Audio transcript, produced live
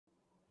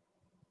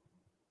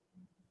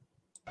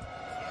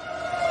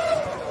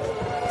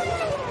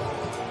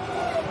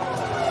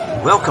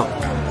Welcome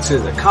to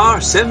the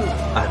Car Sim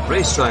and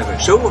Race Driver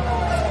Show,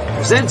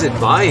 presented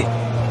by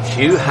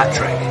Hugh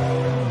Hattrick.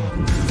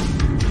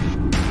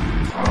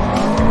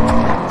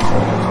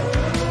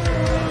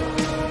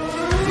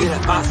 Here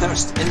at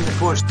Bathurst in the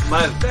Forest,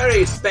 my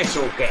very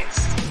special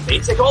guest,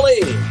 Peter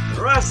Colley,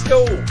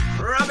 Rascal,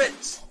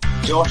 Rabbit,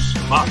 Josh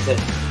Martin.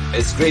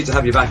 It's great to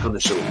have you back on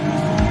the show.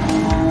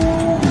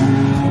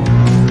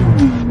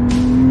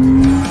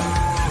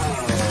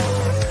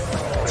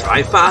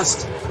 Drive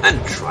fast and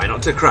try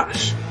not to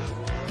crash.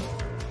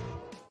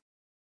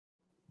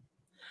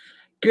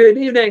 Good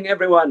evening,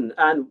 everyone,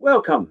 and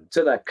welcome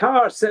to the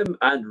Car Sim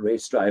and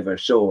Race Driver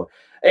Show.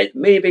 It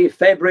may be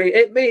February,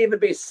 it may even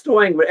be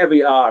snowing wherever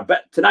you are,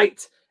 but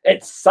tonight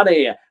it's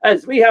sunny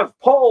as we have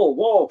Paul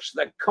Walsh,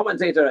 the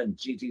commentator and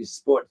GT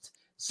Sport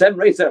sim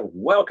racer.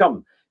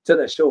 Welcome to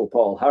the show,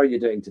 Paul. How are you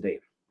doing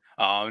today?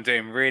 Oh, I'm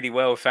doing really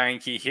well,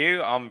 thank you,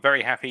 Hugh. I'm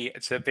very happy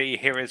to be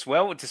here as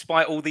well,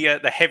 despite all the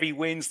heavy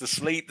winds, the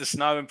sleet, the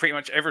snow, and pretty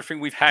much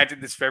everything we've had in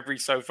this February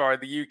so far in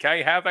the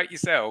UK. How about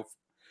yourself?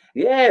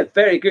 Yeah,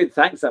 very good.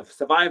 Thanks. I've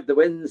survived the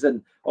winds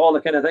and all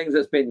the kind of things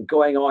that's been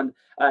going on,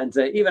 and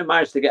even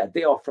managed to get a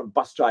day off from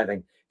bus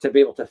driving to be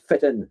able to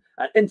fit in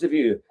an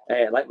interview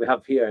like we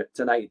have here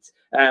tonight.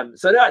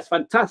 So that's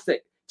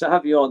fantastic to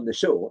have you on the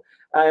show.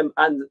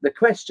 And the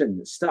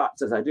question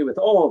starts, as I do with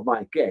all of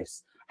my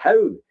guests: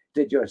 how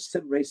did your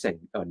sim racing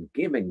and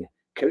gaming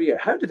career,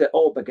 how did it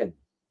all begin?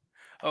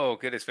 Oh,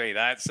 goodness me.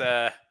 That's,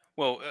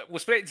 well, we'll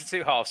split it into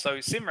two halves.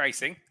 So sim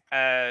racing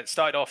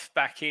started off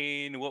back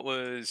in,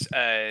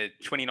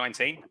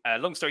 2019.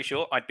 Long story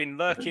short, I'd been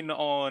lurking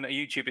on a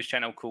YouTuber's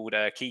channel called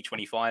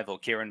Key25 or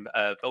Kieran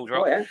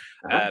Boldrock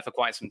for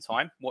quite some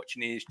time,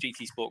 watching his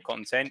GT Sport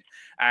content.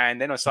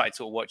 And then I started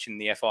sort of watching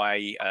the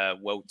FIA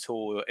World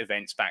Tour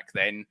events back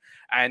then.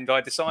 And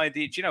I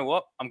decided, you know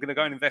what, I'm going to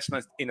go and invest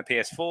in a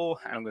PS4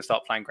 and I'm going to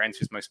start playing Gran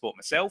Turismo Sport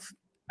myself.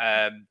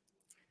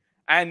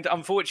 And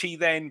unfortunately,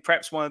 then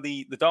perhaps one of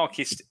the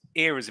darkest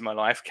eras in my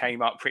life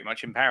came up pretty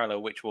much in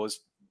parallel, which was,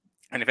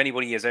 and if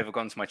anybody has ever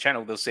gone to my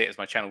channel, they'll see it as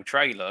my channel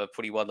trailer,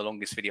 probably one of the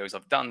longest videos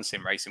I've done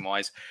sim racing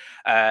wise,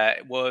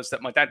 was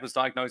that my dad was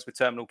diagnosed with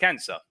terminal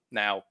cancer.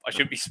 Now, I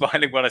shouldn't be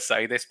smiling when I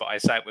say this, but I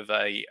say it with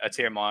a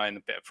tear in my eye and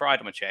a bit of pride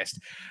on my chest.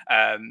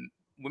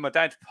 With my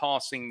dad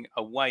passing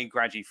away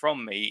gradually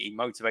from me, he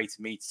motivated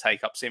me to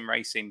take up sim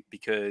racing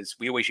because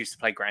we always used to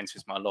play Gran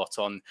Turismo a lot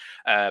on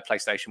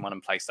PlayStation 1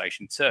 and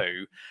PlayStation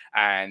 2.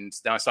 And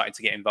then I started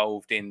to get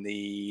involved in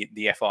the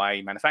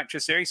FIA Manufacturer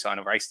Series. So I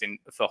raced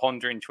for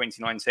Honda in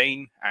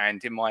 2019.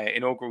 And in my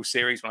inaugural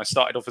series, when I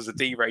started off as a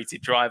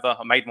D-rated driver,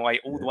 I made my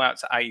way all the way up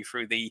to A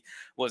through the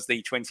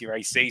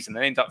 20-race season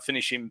and ended up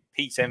finishing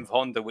P10 for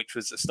Honda, which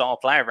was a star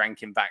player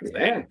ranking back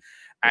then.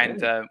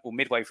 And well,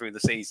 midway through the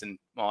season,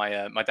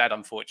 my dad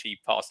unfortunately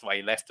passed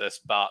away, left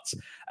us. But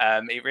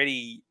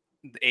it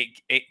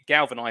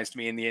galvanized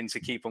me in the end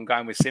to keep on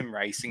going with sim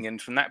racing. And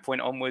from that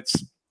point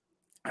onwards,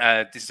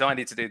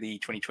 decided to do the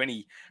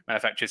 2020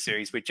 Manufacturer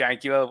Series with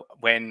Jaguar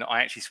when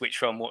I actually switched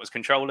from what was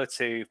controller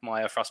to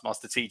my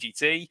Thrustmaster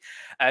TGT.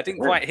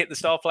 Didn't quite hit the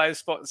star player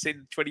spots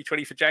in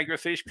 2020 for Jaguar,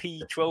 finished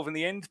P12 in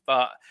the end,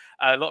 but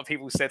a lot of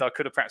people said I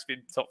could have perhaps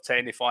been top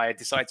 10 if I had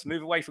decided to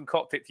move away from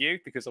cockpit view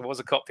because I was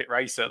a cockpit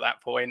racer at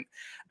that point.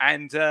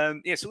 And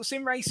yeah, sort of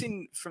sim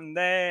racing from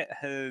there,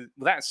 well,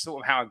 that's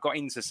sort of how I got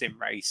into sim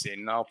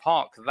racing. I'll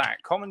park that.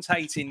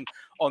 Commentating,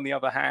 on the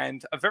other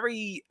hand, a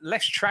very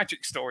less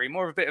tragic story,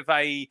 more of a bit of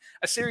a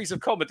series of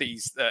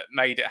comedies that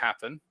made it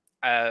happen.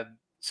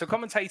 So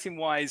commentating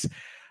wise,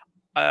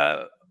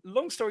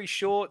 long story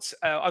short,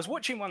 I was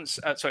watching once.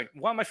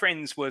 One of my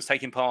friends was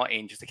taking part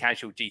in just a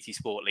casual GT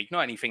Sport league,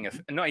 not anything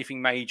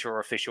major or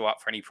official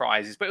up for any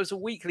prizes, but it was a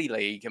weekly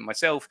league, and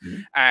myself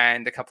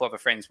and a couple other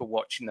friends were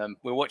watching them.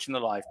 We were watching the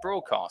live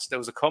broadcast. There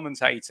was a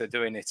commentator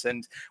doing it,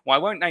 and well, I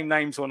won't name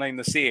names or name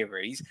the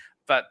series,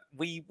 but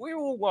we were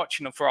all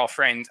watching them for our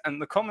friend,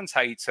 and the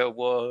commentator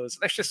was,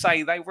 let's just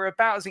say, they were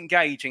about as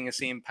engaging as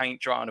seeing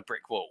paint dry on a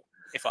brick wall,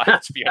 if I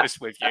have to be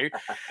honest with you.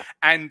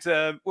 And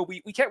well,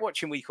 we kept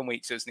watching week on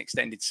week, so it's an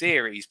extended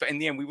series. But in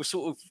the end, we were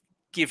sort of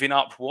giving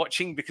up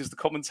watching because the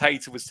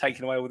commentator was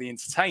taking away all the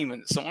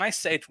entertainment. So I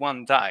said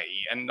one day,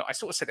 and I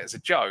sort of said it as a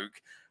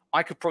joke,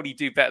 I could probably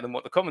do better than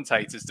what the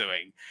commentator's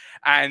doing.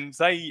 And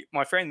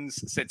my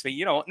friends said to me,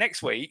 you know what,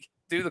 next week,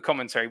 do the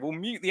commentary. We'll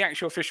mute the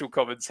actual official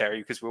commentary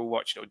because we'll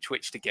watch it on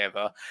Twitch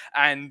together.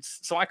 And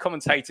so I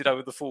commentated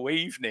over the full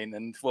evening,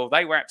 and well,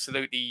 they were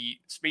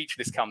absolutely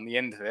speechless come the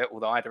end of it,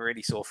 although I had a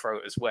really sore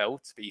throat as well,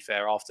 to be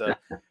fair, after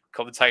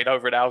commentating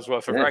over an hour's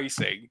worth of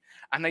racing.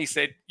 And they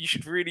said, you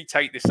should really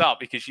take this up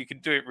because you can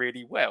do it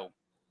really well.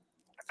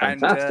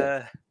 Fantastic.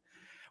 And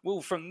well,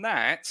 from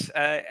that,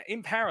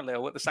 in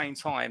parallel at the same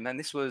time, and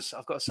this was,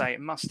 I've got to say, it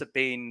must have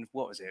been,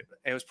 what was it?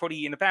 It was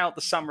probably in about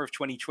the summer of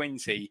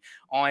 2020,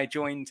 I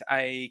joined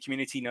a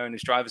community known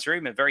as Drivers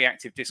Room, a very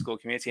active Discord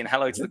community. And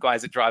hello to the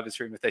guys at Drivers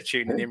Room if they're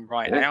tuning in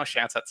right now.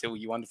 Shout out to all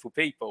you wonderful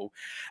people.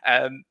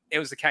 It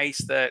was the case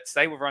that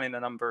they were running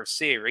a number of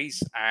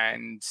series,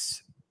 and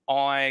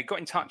I got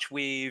in touch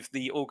with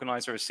the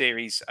organizer of a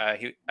series,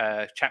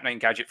 a chap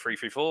named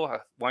Gadget334. I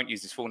won't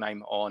use his full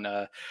name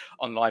on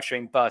live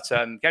stream, but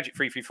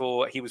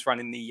Gadget334, he was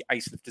running the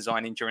Ace of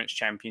Design Endurance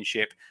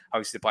Championship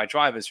hosted by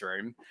Drivers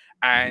Room.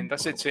 And I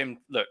said to him,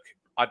 look,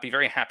 I'd be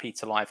very happy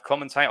to live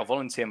commentate. I'll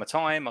volunteer my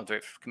time. I'll do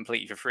it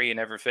completely for free and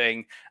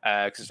everything,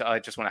 because I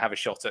just want to have a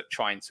shot at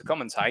trying to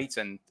commentate.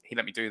 And he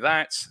let me do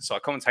that. So I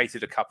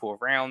commentated a couple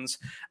of rounds.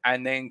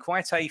 And then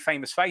quite a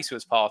famous face who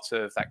was part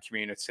of that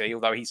community,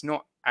 although he's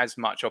not as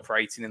much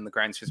operating in the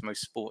Gran Turismo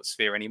sports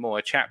sphere anymore,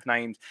 a chap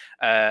named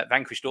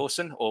Vanquish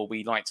Dawson, or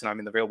we like to know him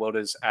in the real world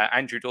as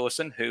Andrew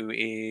Dawson, who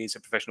is a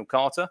professional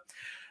karter.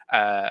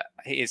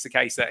 It is the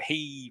case that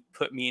he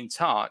put me in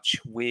touch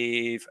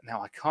with,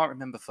 now I can't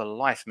remember for the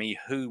life of me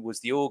who was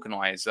the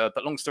organizer,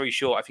 but long story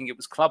short, I think it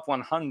was Club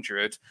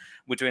 100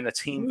 were doing a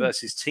team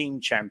versus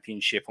team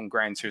championship on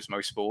Gran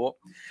Turismo Sport.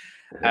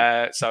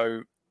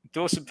 So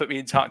Dawson put me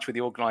in touch with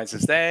the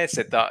organizers there,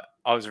 said that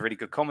I was a really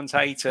good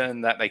commentator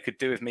and that they could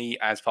do with me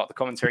as part of the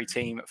commentary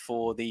team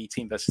for the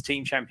team versus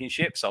team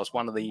championship. So I was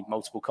one of the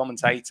multiple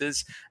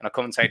commentators, and I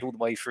commentated all the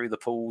way through the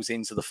pools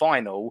into the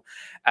final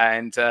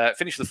and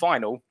finished the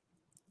final.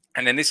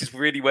 And then this is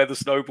really where the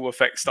snowball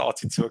effect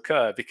started to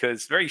occur,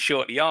 because very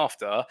shortly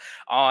after,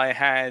 I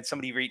had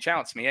somebody reach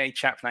out to me, a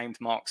chap named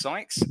Mark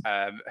Sykes,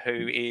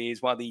 who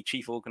is one of the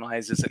chief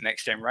organisers at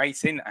Next Gen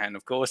Racing. And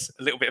of course,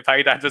 a little bit of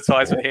paid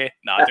advertisement here.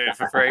 No, I do it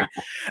for free.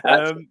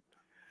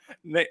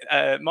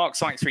 Mark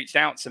Sykes reached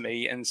out to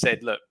me and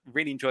said, look,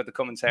 really enjoyed the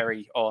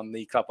commentary on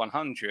the Club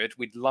 100.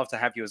 We'd love to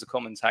have you as a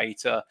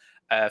commentator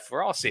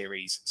for our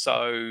series.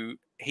 So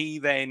he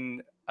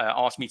then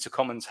asked me to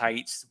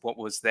commentate what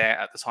was there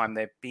at the time,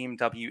 their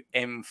BMW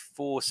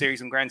M4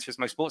 series on Gran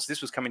Turismo Sports.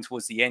 This was coming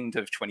towards the end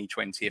of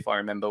 2020, if I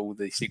remember all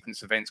the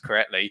sequence events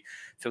correctly.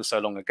 Feels so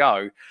long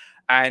ago.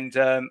 And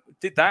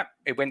did that.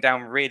 It went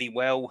down really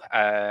well.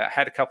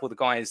 Had a couple of the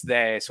guys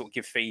there sort of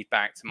give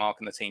feedback to Mark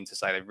and the team to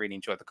say they really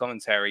enjoyed the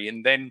commentary.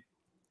 And then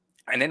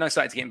I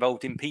started to get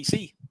involved in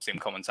PC sim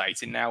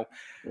commentating. Now,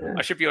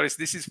 I should be honest,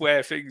 this is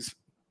where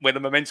the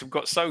momentum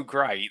got so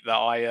great that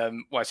I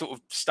sort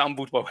of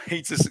stumbled my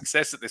way to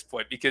success at this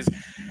point, because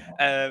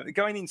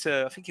going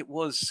into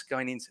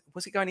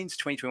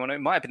 2021? It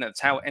might have been at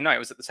the tail. No, it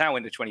was at the tail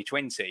end of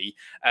 2020.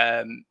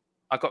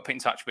 I got put in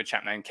touch with a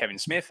chap named Kevin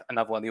Smith,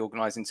 another one of the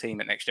organising team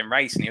at Next Gen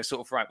Racing. He was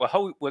sort of, right,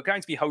 we're going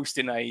to be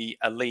hosting a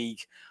league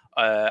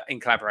in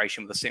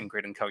collaboration with the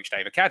SimGrid and Coach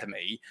Dave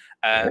Academy.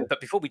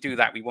 But before we do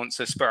that, we want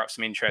to spur up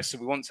some interest. So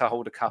we want to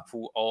hold a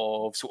couple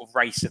of sort of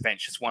race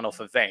events, just one-off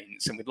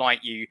events, and we'd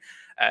like you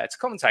to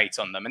commentate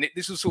on them. And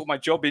this was sort of my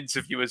job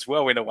interview as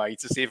well, in a way,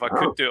 to see if I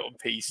could do it on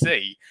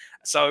PC.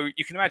 So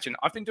you can imagine,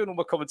 I've been doing all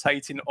my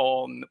commentating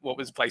on what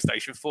was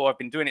PlayStation 4. I've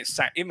been doing it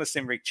sat in my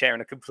SimRig chair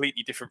in a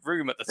completely different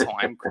room at the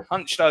time,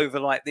 hunched over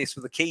like this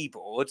with a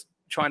keyboard,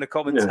 trying to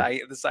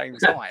commentate at the same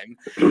time.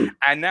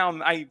 And now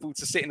I'm able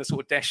to sit in a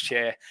sort of desk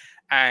chair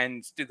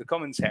and do the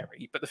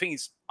commentary. But the thing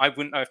is, I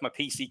wouldn't know if my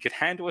PC could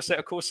handle a set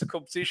of course of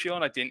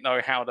competition. I didn't know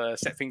how to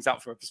set things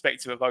up from a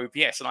perspective of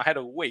OBS. And I had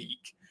a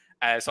week.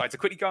 So I had to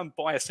quickly go and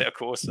buy a set of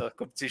course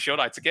competition.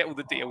 I had to get all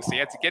the DLC, I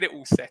had to get it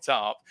all set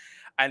up.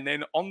 And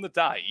then on the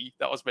day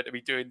that I was meant to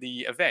be doing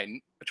the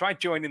event, I tried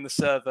joining the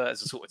server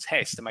as a sort of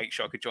test to make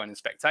sure I could join and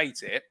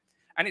spectate it.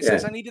 And it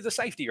says I needed a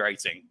safety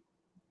rating.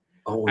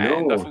 Oh,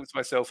 and no. I thought to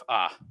myself,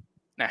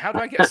 now how do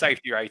I get a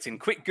safety rating?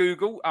 Quick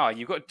Google,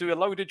 you've got to do a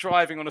load of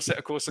driving on a set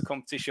of course of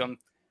competition.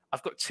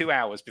 I've got 2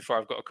 hours before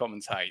I've got to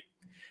commentate.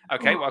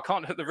 Okay, well, I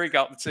can't hook the rig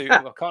up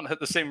I can't hook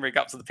the sim rig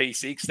up to the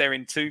PC because they're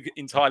in two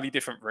entirely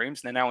different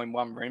rooms. They're now in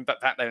one room, but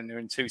back then they're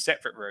in two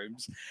separate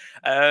rooms.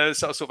 So I was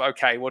sort of,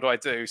 okay, what do I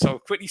do? So I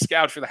quickly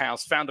scoured through the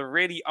house, found a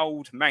really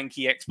old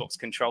manky Xbox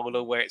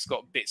controller where it's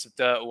got bits of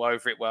dirt all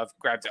over it, where I've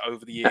grabbed it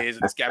over the years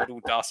and it's gathered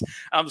all dust.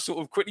 I'm sort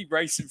of quickly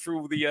racing through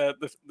all the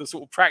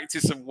sort of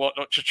practice and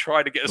whatnot to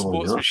try to get a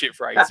sportsmanship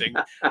rating.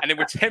 And then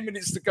with 10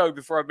 minutes to go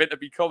before I'm meant to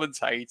be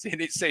commentating,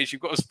 it says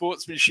you've got a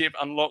sportsmanship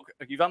unlock.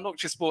 You've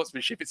unlocked your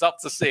sportsmanship. It's up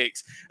to 6.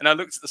 And I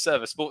looked at the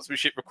server,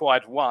 sportsmanship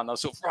required 1. I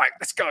was sort of, right,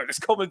 let's go, let's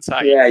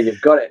commentate. Yeah,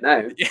 you've got it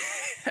now.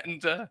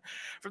 And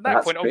from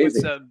that point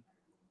onwards,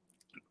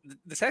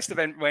 the test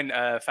event went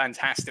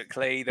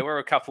fantastically. There were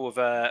a couple of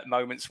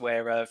moments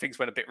where things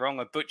went a bit wrong.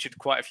 I butchered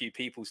quite a few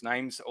people's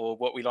names, or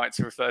what we like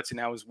to refer to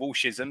now as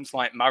Walshisms,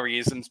 like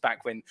Murrayisms,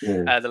 back when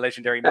the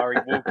legendary Murray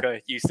Walker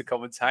used to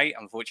commentate.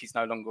 Unfortunately, he's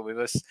no longer with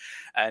us.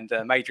 And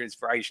major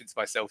inspiration to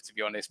myself, to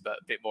be honest, but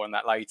a bit more on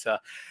that later.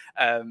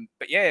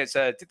 But yeah,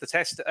 did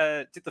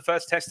the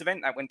first test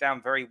event. That went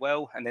down very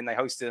well. And then they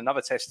hosted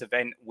another test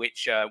event,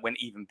 which went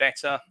even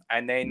better.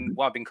 And then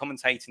while I've been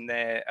commentating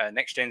there,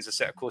 Next Gen's a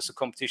set, of course, a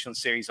competition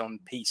series on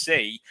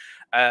PC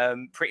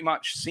pretty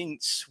much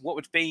since what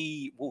would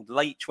be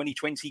late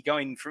 2020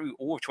 going through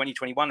all of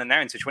 2021 and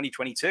now into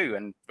 2022,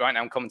 and right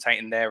now I'm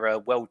commentating their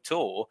world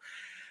tour.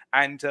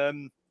 And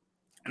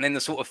then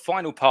the sort of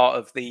final part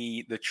of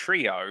the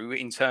trio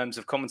in terms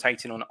of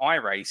commentating on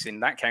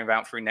iRacing, that came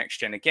about through Next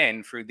Gen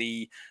again, through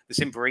the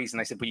simple reason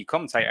they said, well, you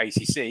commentate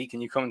ACC, can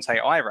you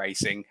commentate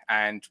iRacing?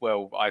 And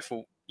well, I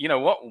thought, you know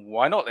what,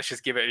 why not? Let's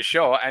just give it a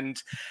shot.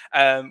 And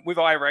with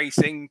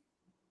iRacing,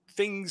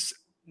 things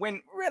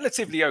went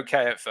relatively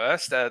okay at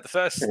first. The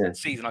first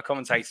season I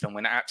commentated on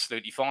went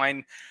absolutely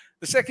fine.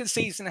 The second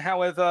season,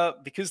 however,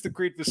 because the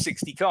grid was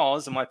 60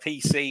 cars and my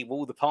PC,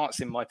 all the parts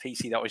in my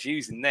PC that I was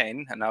using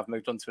then, and I've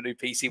moved on to a new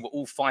PC, were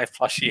all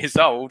 5+ years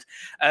old,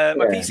 my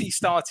PC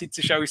started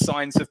to show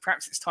signs of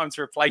perhaps it's time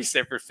to replace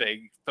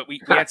everything. But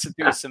we had to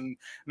do some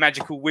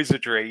magical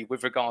wizardry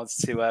with regards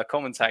to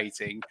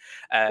commentating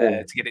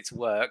to get it to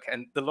work.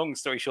 And the long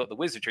story short, the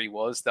wizardry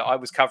was that I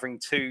was covering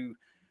 2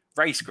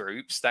 race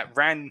groups that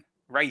ran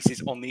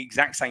races on the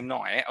exact same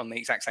night, on the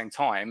exact same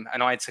time,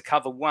 and I had to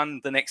cover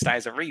one the next day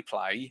as a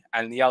replay,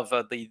 and the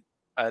other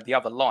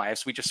live.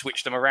 So we just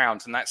switched them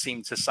around, and that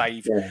seemed to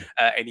save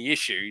any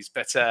issues.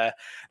 But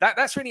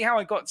that's really how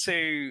I got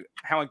to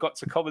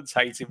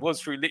commentating,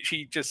 was through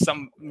literally just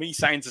me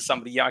saying to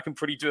somebody, "Yeah, I can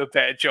probably do a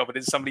better job," and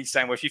then somebody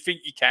saying, "Well, if you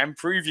think you can,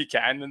 prove you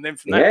can." And then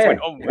from that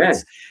point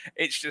onwards,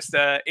 it's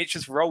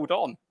just rolled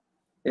on.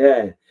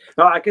 Yeah,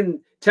 no, I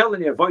can tell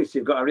in your voice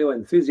you've got a real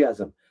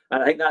enthusiasm.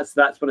 And I think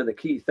that's one of the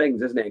key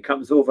things, isn't it? It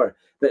comes over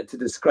that to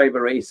describe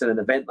a race and an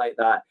event like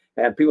that,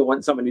 people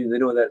want someone who they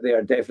know that they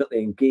are definitely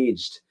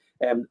engaged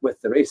with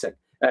the racing.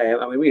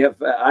 I mean, we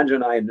have Andrew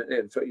and I, and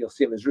you'll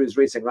see him as Rue's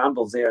Racing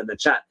Rambles there in the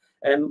chat.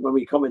 When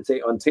we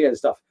commentate on Tia and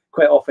stuff,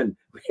 quite often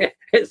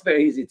it's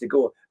very easy to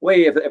go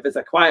away if it's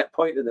a quiet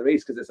point in the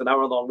race because it's an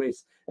hour-long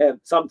race.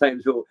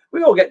 Sometimes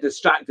we all get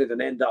distracted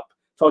and end up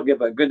talking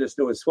about goodness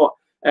knows what.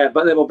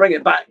 But then we'll bring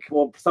it back.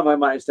 We'll somehow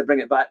manage to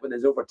bring it back when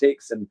there's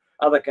overtakes and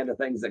other kind of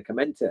things that come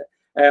into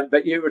it.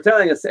 But you were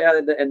telling us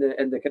in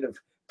the kind of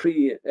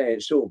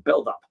pre-show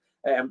build-up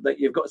that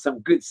you've got some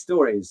good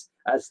stories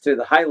as to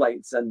the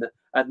highlights and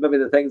maybe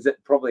the things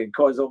that probably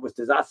cause almost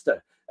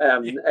disaster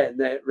in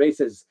the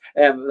races.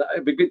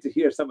 It'd be good to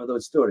hear some of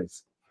those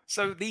stories.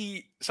 So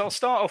I'll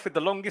start off with the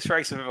longest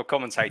race I've ever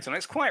commentated on.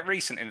 It's quite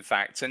recent, in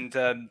fact, and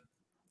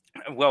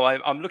well,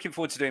 I'm looking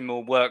forward to doing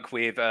more work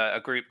with a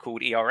group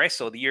called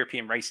ERS, or the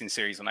European Racing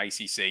Series on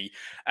ACC.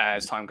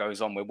 As time goes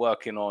on, we're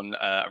working on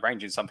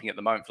arranging something at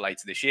the moment for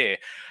later this year.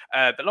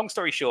 But long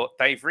story short,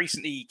 they've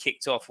recently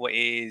kicked off what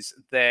is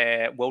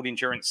their World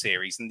Endurance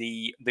Series, and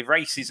the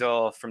races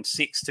are from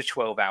 6 to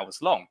 12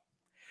 hours long.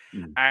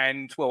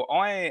 And well,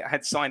 I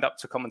had signed up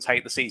to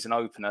commentate the season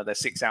opener, the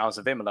 6 hours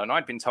of Imola, and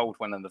I'd been told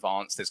well in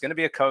advance there's going to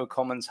be a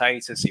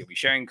co-commentator, so you'll be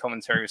sharing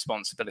commentary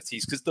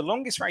responsibilities, because the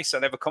longest race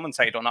I'd ever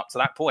commentated on up to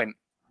that point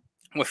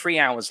were 3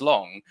 hours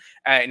long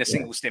in a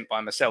single stint by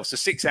myself. So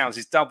 6 hours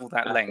is double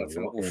that length,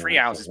 and 3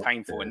 hours is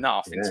painful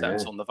enough in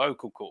terms on the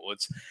vocal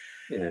cords.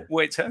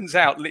 Well, it turns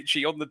out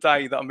literally on the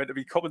day that I'm meant to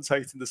be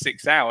commentating the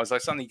 6 hours, I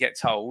suddenly get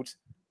told,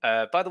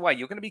 by the way,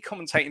 you're going to be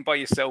commentating by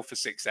yourself for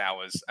 6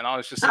 hours. And I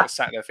was just sort of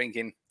sat there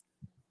thinking,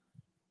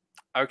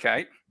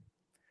 okay,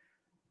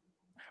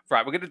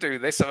 right, we're going to do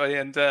this.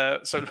 And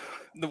so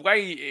the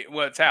way it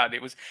worked out,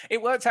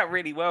 it worked out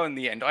really well in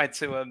the end. I had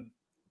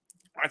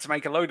to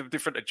make a load of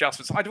different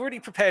adjustments. I'd already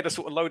prepared a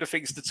sort of load of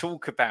things to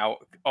talk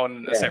about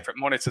on a separate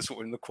monitor, sort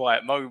of in the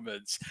quiet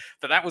moments,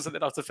 but that wasn't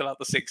enough to fill out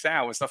the 6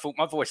 hours. I thought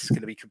my voice is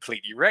going to be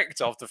completely wrecked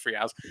after 3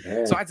 hours.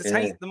 So I had to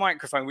take the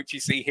microphone, which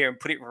you see here, and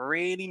put it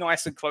really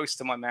nice and close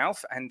to my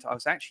mouth. And I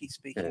was actually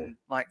speaking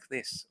like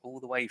this all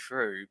the way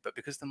through, but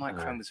because the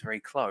microphone was very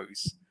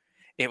close,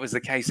 it was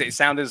the case that it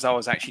sounded as though I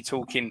was actually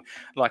talking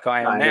like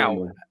I am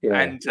now.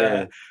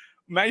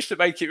 Managed to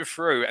make it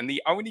through, and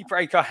the only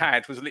break I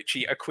had was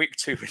literally a quick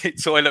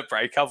 2-minute toilet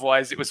break.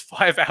 Otherwise, it was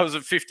 5 hours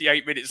and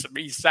 58 minutes of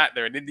me sat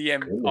there, and in the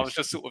end, I was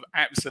just sort of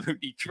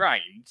absolutely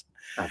drained.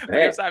 But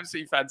it was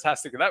absolutely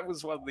fantastic, and that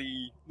was one of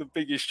the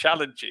biggest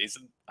challenges.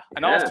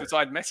 And afterwards, I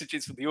had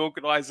messages from the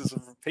organisers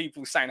and from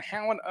people saying,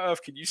 "How on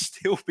earth can you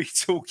still be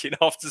talking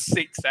after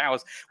 6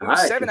 hours?" Well, it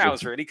was 7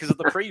 hours really, because of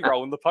the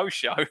pre-roll and the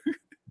post-show.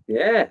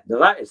 No,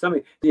 that is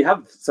something. Do you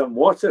have some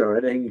water or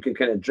anything you can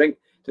kind of drink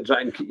to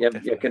try and keep your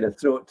kind of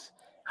throat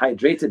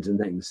hydrated and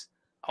things?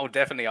 Oh,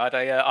 definitely. I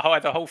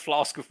had a whole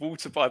flask of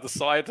water by the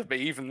side of me.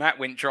 Even that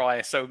went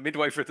dry. So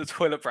midway through the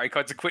toilet break, I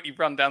had to quickly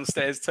run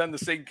downstairs, turn the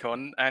sink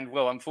on. And,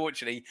 well,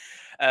 unfortunately,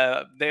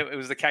 it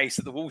was the case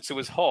that the water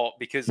was hot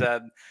because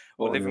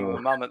living with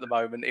my mum at the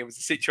moment, it was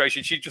a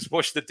situation. She just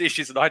washed the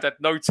dishes and I'd had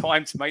no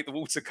time to make the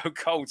water go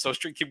cold. So I was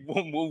drinking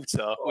warm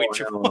water,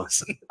 which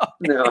wasn't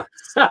nice.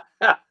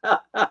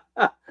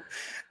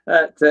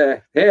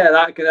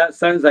 That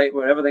sounds like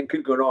where everything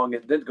could go wrong,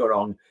 it did go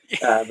wrong.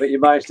 But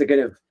you managed to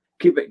kind of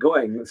keep it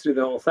going through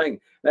the whole thing.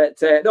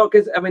 But no,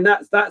 because I mean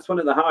that's one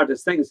of the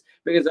hardest things,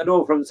 because I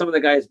know from some of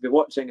the guys be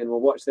watching, and we'll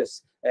watch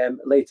this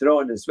later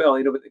on as well,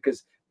 you know,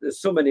 because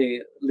there's so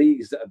many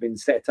leagues that have been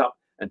set up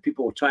and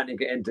people trying to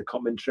get into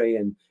commentary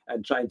and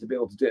trying to be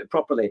able to do it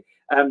properly.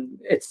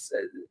 It's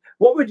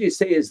what would you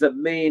say is the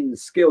main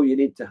skill you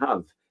need to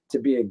have to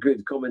be a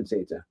good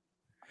commentator?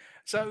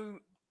 So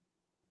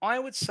I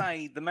would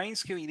say the main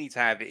skill you need to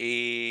have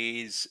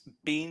is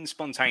being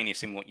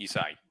spontaneous in what you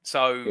say.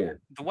 So Yeah,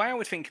 the way I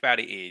would think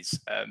about it is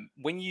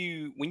when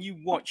you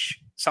watch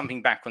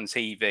something back on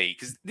TV,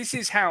 because this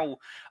is how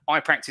I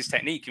practice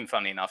technique. And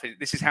funny enough,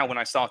 this is how when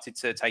I started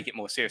to take it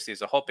more seriously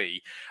as a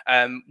hobby.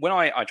 When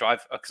I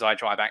drive, because I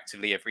drive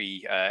actively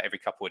every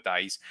couple of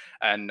days,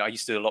 and I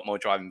used to do a lot more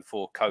driving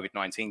before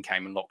COVID-19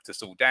 came and locked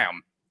us all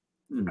down.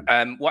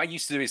 What I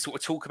used to do is sort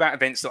of talk about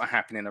events that are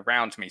happening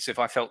around me. So if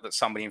I felt that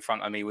somebody in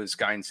front of me was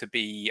going to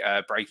be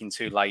braking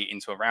too late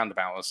into a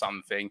roundabout or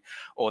something,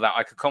 or that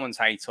I could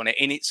commentate on it,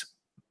 and it's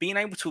being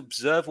able to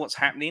observe what's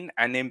happening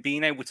and then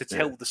being able to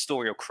tell the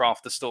story or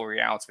craft the story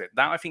out of it.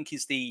 That I think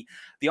is the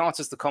art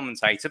as the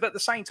commentator. But at the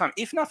same time,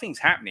 if nothing's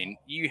happening,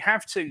 you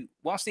have to,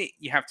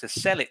 you have to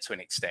sell it to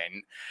an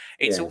extent.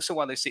 It's also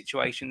one of those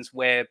situations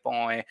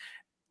whereby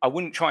I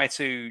wouldn't try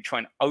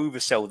and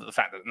oversell the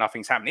fact that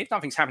nothing's happening. If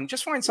nothing's happening,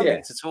 just find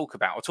something to talk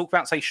about, or talk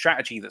about, say,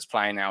 strategy that's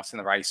playing out in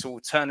the race, or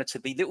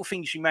alternatively, little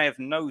things you may have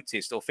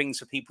noticed, or things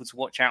for people to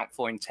watch out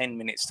for in 10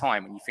 minutes'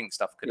 time when you think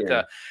stuff could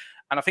occur.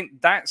 And I think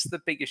that's the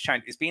biggest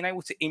challenge, is being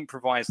able to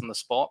improvise on the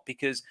spot,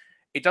 because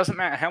it doesn't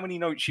matter how many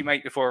notes you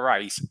make before a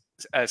race.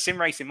 Sim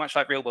racing, much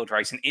like real world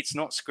racing, it's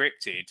not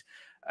scripted.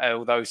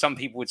 Although some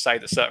people would say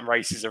that certain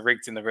races are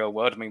rigged in the real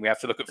world. I mean, we have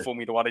to look at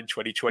Formula One in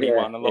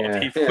 2021. A lot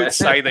of people would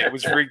say that it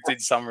was rigged in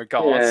some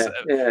regards.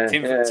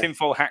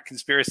 Tinfoil hat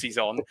conspiracies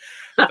on.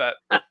 But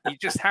you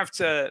just have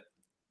to...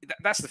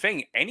 That's the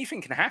thing. Anything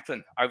can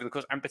happen over the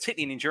course, and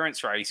particularly in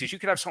endurance races. You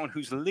could have someone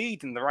who's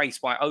leading the race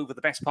by over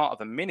the best part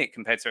of a minute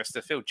compared to the rest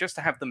of the field, just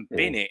to have them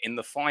bin it in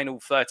the final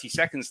 30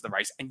 seconds of the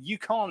race. And you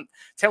can't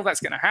tell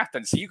that's going to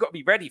happen. So you've got to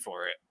be ready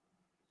for it.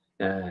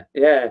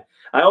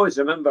 I always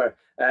remember,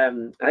 I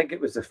think it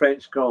was the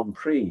French Grand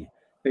Prix,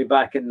 way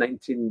back in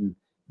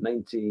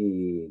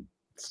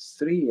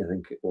 1993, I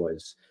think it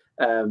was,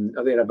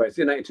 or thereabouts,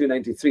 92,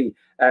 93.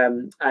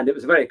 And it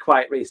was a very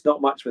quiet race,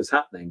 not much was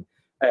happening.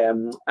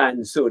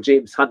 And so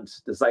James Hunt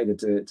decided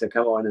to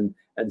come on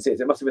and say,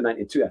 it must have been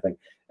 92, I think.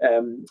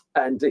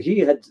 And he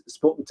had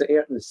spoken to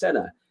Ayrton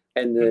Senna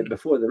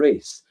before the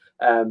race.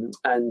 And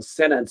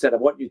Senna had said, I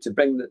want you to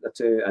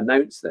to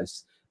announce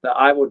this, that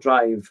I will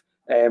drive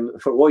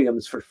for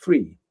Williams for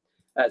free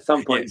at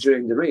some point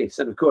during the race.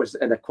 And of course,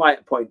 in a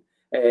quiet point,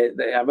 I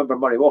remember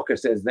Murray Walker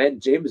says, then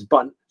James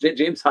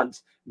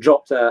Hunt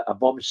dropped a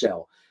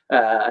bombshell.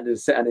 And he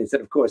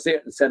said, of course,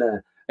 Ayrton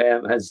Senna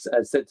has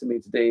said to me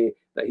today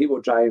that he will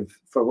drive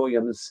for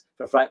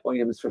Frank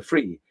Williams for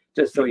free,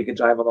 just so he can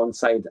drive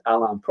alongside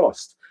Alain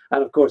Prost.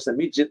 And of course,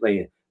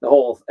 immediately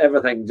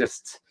everything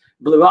just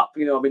blew up.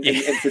 You know, I mean,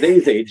 in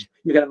today's age,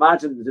 you can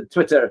imagine the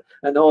Twitter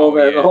and all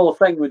the whole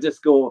thing would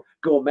just go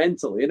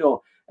mental. You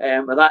know,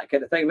 and that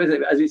kind of thing.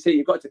 As you say,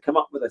 you've got to come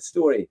up with a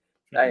story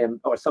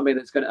or something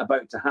that's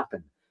about to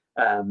happen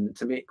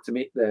to make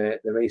the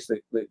race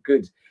look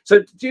good.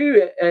 So, do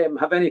you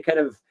have any kind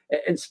of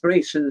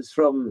inspirations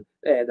from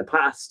the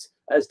past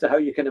as to how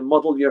you kind of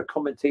model your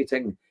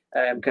commentating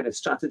kind of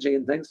strategy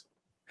and things?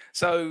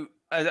 So,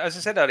 as I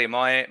said earlier,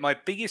 my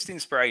biggest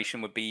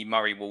inspiration would be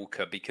Murray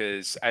Walker,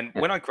 because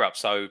when I grew up,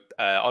 so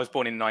I was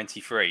born in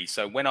 '93.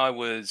 So when I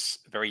was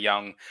very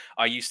young,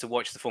 I used to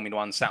watch the Formula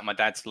One sat on my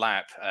dad's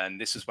lap, and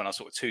this was when I was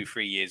sort of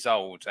 2-3 years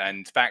old.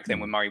 And back then,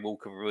 when Murray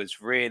Walker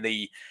was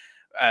really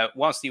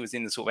whilst he was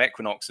in the sort of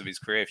equinox of his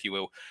career, if you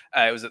will,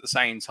 it was at the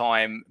same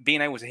time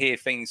being able to hear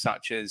things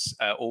such as,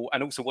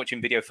 and also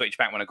watching video footage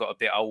back when I got a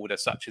bit older,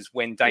 such as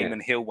when Damon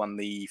Hill won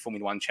the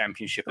Formula One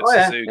championship at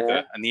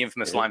Suzuka, and the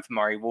infamous line from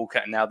Murray Walker,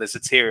 and now there's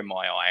a tear in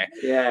my eye.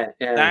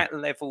 That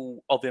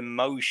level of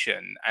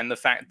emotion, and the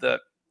fact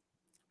that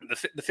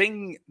the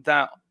thing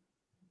that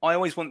I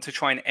always want to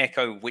try and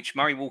echo, which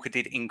Murray Walker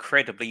did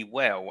incredibly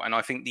well. And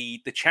I think the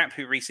chap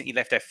who recently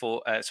left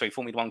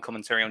Formula One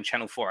commentary on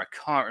Channel 4, I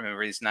can't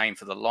remember his name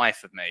for the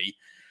life of me.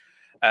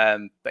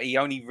 But he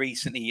only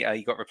recently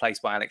he got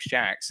replaced by Alex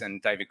Jacks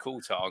and David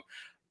Coulthard.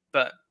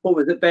 But what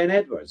was it, Ben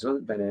Edwards?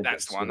 Wasn't it Ben Edwards?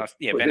 That's the one.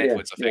 Ben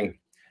Edwards, I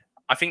think.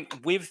 I think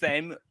with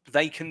them,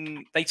 they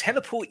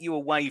teleport you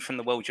away from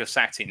the world you're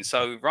sat in.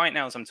 So right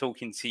now, as I'm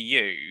talking to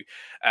you,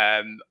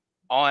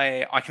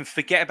 I can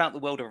forget about the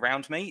world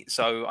around me.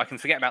 So I can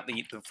forget about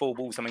the four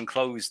walls I'm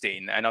enclosed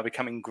in, and I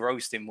become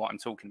engrossed in what I'm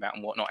talking about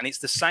and whatnot. And it's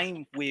the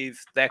same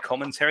with their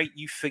commentary.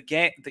 You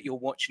forget that you're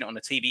watching it on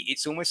the TV.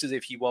 It's almost as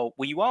if you are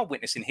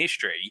witnessing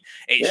history.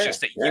 It's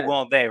just that you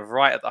are there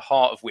right at the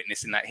heart of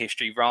witnessing that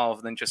history,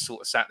 rather than just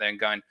sort of sat there and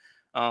going,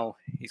 oh,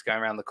 he's going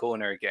around the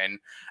corner again.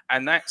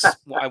 And that's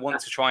what I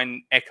want to try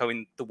and echo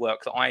in the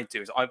work that I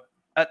do. Is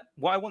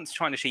what I want to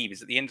try and achieve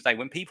is, at the end of the day,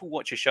 when people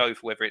watch a show for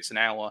whether it's an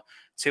hour,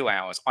 2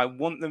 hours, I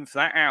want them for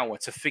that hour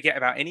to forget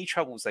about any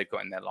troubles they've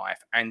got in their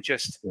life, and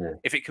just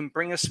if it can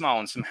bring a smile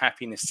and some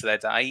happiness to their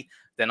day,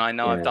 then I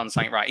know I've done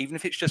something right. Even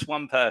if it's just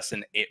one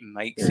person, it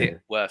makes it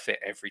worth it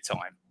every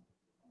time.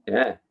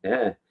 I'd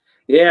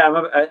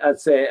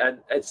say, and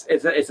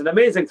it's an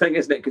amazing thing,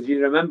 isn't it? Because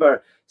you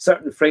remember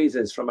certain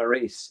phrases from a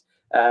race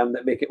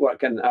that make it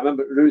work. And I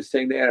remember Ruth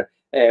saying there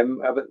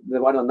about the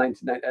one on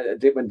 99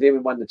 when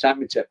Damon won the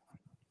championship.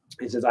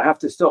 He says, I have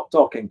to stop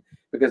talking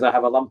because I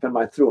have a lump in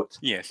my throat.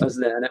 Yes,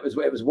 wasn't it? And it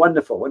was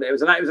wonderful, and it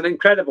was an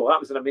incredible. That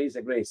was an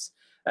amazing race.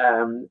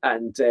 But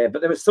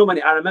there was so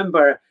many. I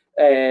remember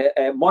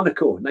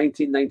Monaco,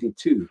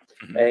 1992,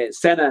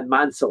 Senna and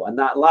Mansell, and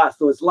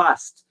those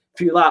last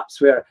few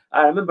laps where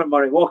I remember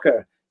Murray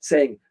Walker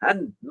saying,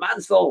 "And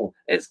Mansell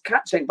is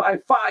catching by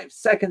 5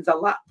 seconds a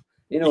lap."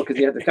 Because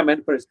he had to come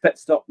in for his pit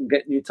stop and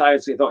get new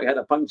tires, so he thought he had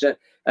a puncture,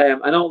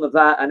 and all of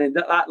that. And then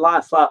that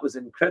last lap was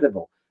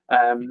incredible.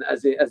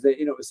 As they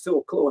it was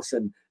so close,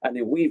 and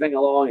they're weaving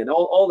along, and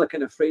all the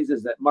kind of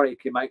phrases that Murray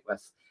came out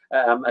with,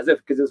 as if,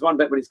 because there's one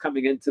bit where he's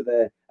coming into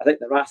the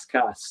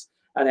Rascasse,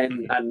 and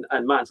then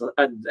and Mansell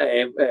and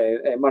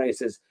Murray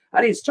says,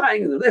 and he's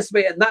trying this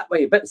way and that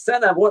way, but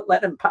Senna won't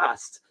let him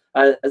pass,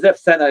 as if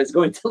Senna is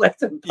going to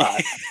let him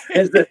pass.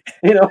 is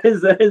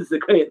the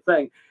great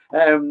thing.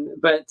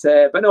 But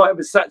no, it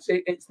was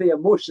it's the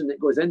emotion that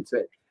goes into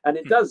it, and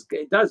it does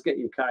get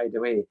you carried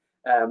away.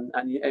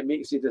 It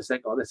makes you just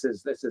think, oh, this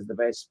is the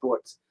best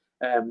sport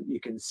you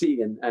can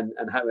see, and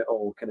how it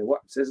all kind of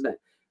works, isn't it?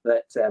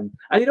 That and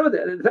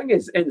the thing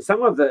is, in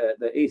some of the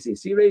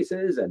ACC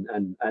races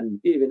and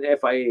even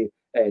FIA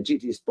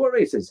GT Sport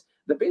races,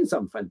 there've been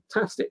some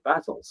fantastic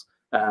battles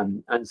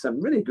and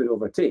some really good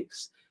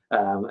overtakes.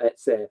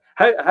 It's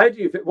how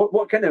do you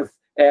what kind of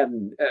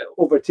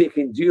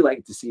overtaking do you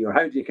like to see, or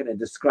how do you kind of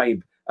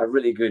describe a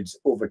really good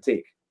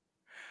overtake?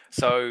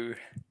 So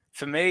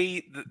for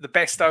me, the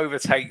best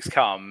overtakes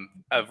come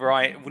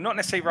not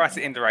necessarily right at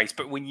the end of the race,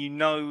 but when you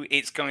know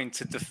it's going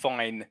to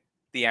define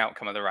the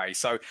outcome of the race.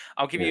 So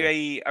I'll give you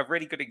a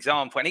really good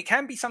example, and it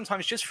can be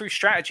sometimes just through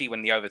strategy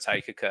when the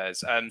overtake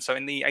occurs. So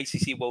in the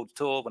ACC World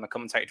Tour, when I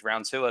commentated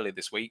round 2 earlier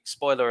this week,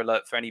 spoiler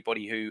alert for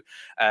anybody who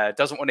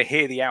doesn't want to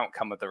hear the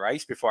outcome of the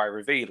race before I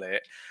reveal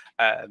it.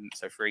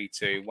 So 3,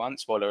 2, 1,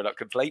 spoiler alert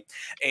complete.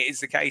 It is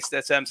the case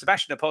that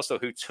Sebastian Apostel,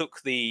 who took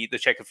the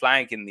checkered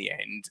flag in the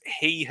end,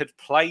 he had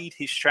played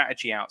his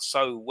strategy out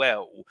so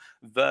well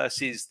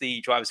versus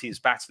the drivers he was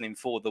battling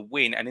for the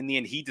win. And in the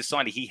end, he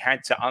decided he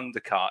had to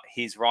undercut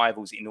his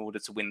rivals in order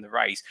to win the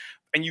race.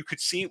 And you could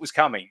see it was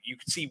coming. You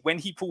could see when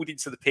he pulled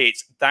into the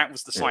pits, that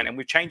was the sign. And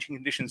with changing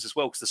conditions as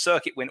well, because the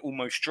circuit went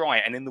almost dry,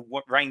 and then the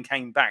rain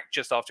came back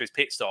just after his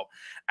pit stop.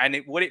 And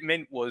what it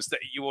meant was that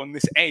you were on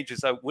this edge,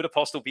 as though, would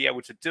Apostle be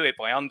able to do it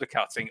by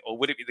undercutting, or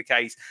would it be the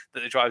case that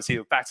the drivers he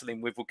was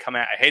battling with would come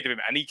out ahead of him?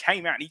 And he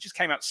came out, and he just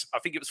came out, I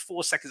think it was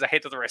 4 seconds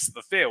ahead of the rest of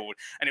the field.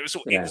 And it was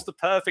it was the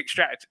perfect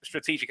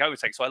strategic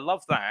overtake. So I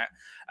love that.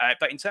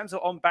 But in terms of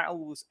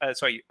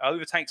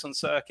overtakes on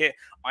circuit,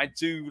 I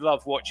do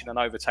love watching an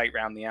overtake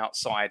round the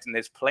outside. And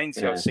there's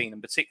plenty I've seen,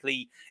 and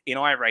particularly in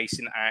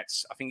iRacing at,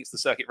 I think it's the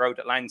Circuit Road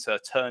Atlanta,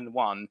 turn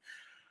 1.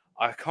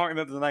 I can't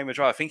remember the name of the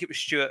driver. I think it was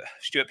Stuart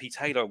P.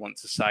 Taylor, I want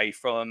to say,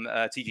 from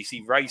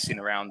TGC Racing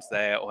around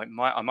there, or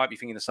I might be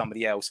thinking of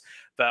somebody else.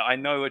 But I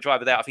know a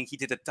driver there. I think he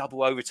did a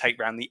double overtake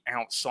around the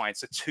outside.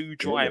 So 2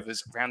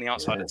 drivers around the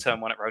outside of turn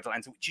 1 at Road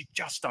Atlanta, which you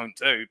just don't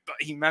do. But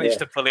he managed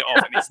to pull it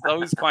off. And it's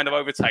those kind of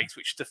overtakes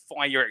which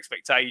defy your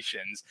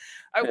expectations.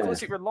 Of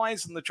course, it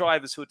relies on the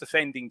drivers who are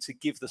defending to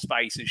give the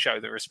space and show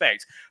the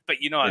respect. But,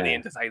 at the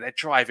end of the day, they're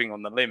driving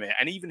on the limit.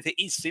 And even if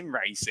it is sim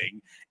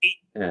racing,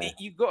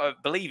 you've got to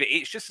believe it.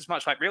 It's just as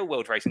much like real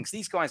world racing, because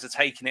these guys are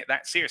taking it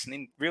that serious. And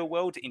in real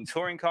world, in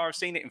touring car, I've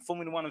seen it. In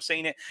Formula 1, I've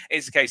seen it.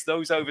 It's the case,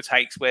 those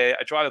overtakes where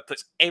a driver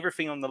puts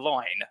everything on the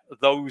line,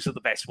 those are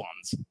the best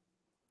ones.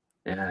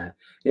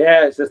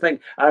 Yeah, it's the thing.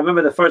 I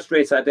remember the first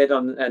race I did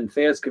in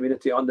Thayer's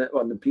community on the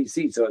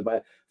PC, so it was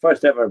my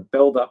first ever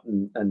build up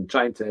and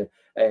trying to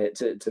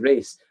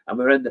race, and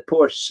we were in the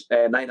Porsche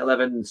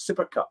 911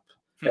 Super Cup.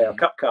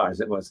 Cup cars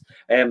it was,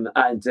 and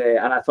I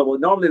thought, well,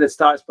 normally the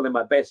start's probably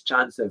my best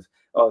chance of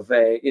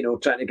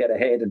trying to get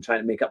ahead and trying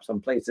to make up some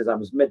places. I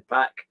was mid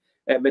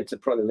to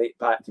probably late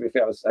pack. To be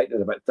fair, I think there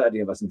was about 30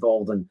 of us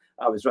involved, and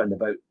I was around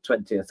about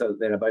 20th or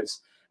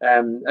thereabouts,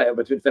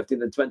 between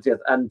 15th and 20th,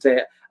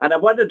 and I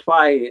wondered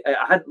why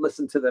I hadn't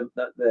listened to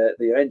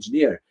the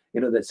engineer,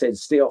 that said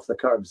stay off the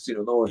curbs,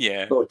 lower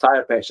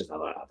tire pressures. I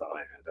thought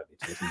I don't need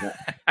to listen to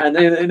that. And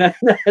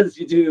then as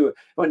you do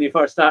when you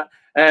first start.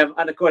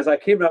 And of course, I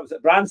came up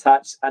at Brands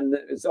Hatch, and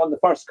it was on the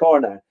first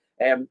corner.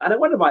 And I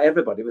wondered why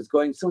everybody was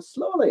going so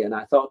slowly. And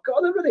I thought,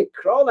 God, they're really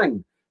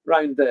crawling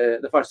round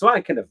the first. So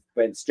I kind of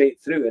went straight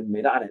through and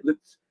made it, and it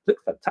looked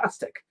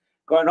fantastic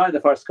going around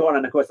the first corner.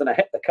 And of course, then I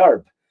hit the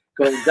curb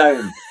going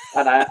down,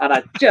 and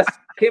I just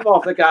came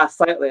off the gas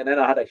slightly, and then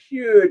I had a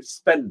huge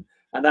spin,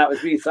 and that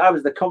was me. So I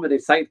was the comedy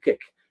sidekick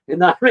in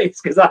that race,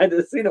 because I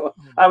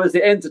was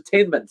the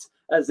entertainment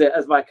as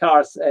my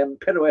car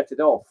pirouetted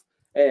off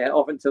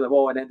into the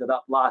wall and ended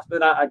up last.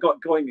 But I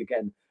got going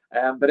again.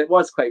 But it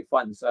was quite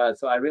fun.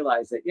 So I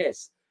realized that,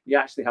 yes, you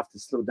actually have to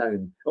slow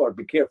down or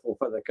be careful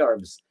for the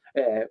curves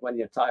when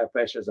your tire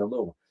pressures are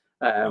low.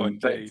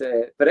 But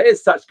it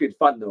is such good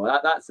fun, though.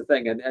 That's the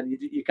thing. And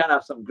you can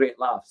have some great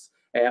laughs.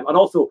 And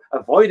also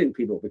avoiding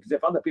people, because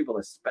if other people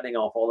are spinning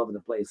off all over the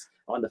place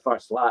on the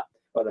first lap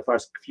or the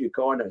first few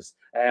corners,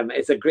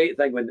 it's a great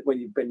thing when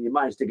you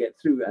manage to get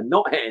through and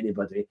not hit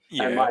anybody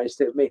and manage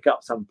to make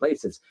up some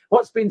places.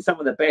 What's been some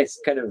of the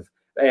best kind of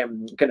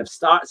kind of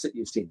starts that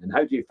you've seen, and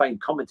how do you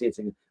find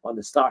commentating on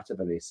the start of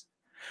a race?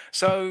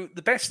 So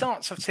the best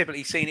starts I've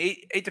typically seen,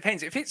 it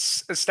depends. If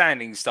it's a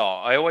standing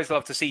start, I always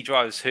love to see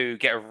drivers who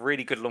get a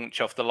really good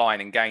launch off the line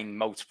and gain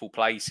multiple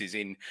places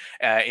in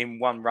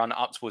one run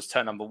up towards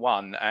turn number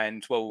one.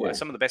 And well,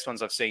 some of the best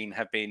ones I've seen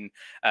have been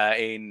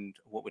in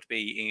what would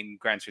be in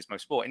Gran Turismo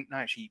Sport. No,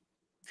 actually.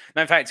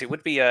 No, in fact, it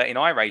would be in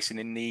iRacing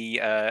in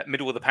the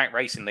middle of the pack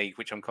racing league,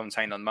 which I'm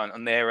commentating on the moment,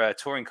 on their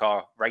touring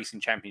car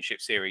racing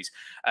championship series,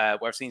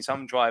 where I've seen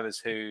some drivers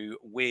who,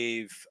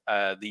 with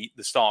the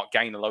start,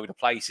 gain a load of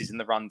places in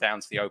the run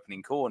down to the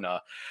opening corner.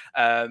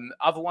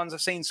 Other ones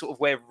I've seen sort of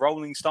where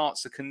rolling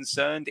starts are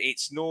concerned,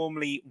 it's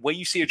normally where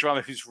you see a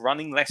driver who's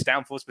running less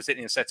downforce,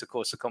 particularly in a set of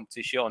course of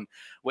competition,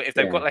 where if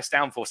they've got less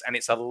downforce and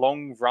it's a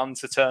long run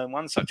to turn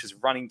one, such as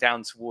running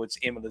down towards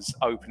Imola's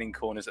opening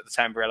corners at the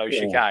Tamburello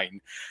chicane,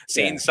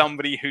 seeing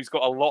somebody who's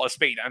got a lot of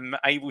speed and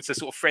able to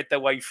sort of thread their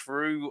way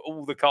through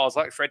all the cars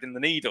like threading the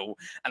needle,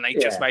 and they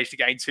just manage to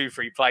gain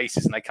 2-3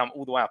 places and they come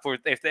all the way up. Or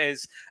if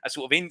there's a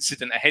sort of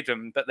incident ahead of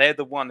them, but they're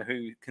the one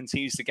who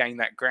continues to gain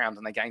that ground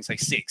and they gain, say,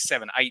 6,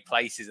 7, 8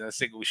 places in a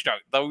single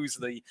stroke. Those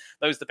are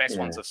the best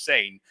ones I've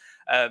seen.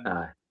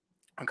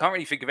 I can't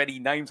really think of any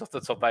names off the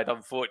top of my head,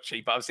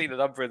 unfortunately, but I've seen a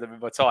number of them in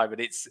my time, and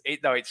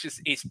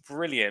it's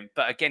brilliant.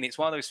 But again, it's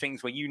one of those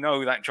things where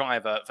that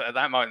driver at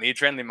that moment, the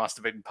adrenaline must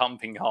have been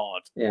pumping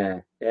hard. Yeah.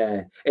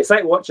 It's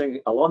like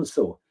watching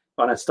Alonso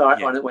on a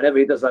start on it whenever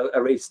he does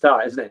a race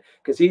start, isn't it?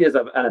 Because he has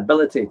an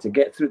ability to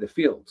get through the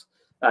field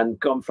and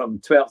come from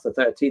 12th to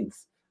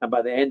 13th, and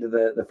by the end of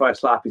the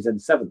first lap, he's in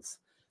 7th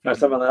or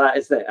something like that,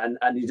 isn't it?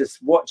 And you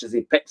just watch as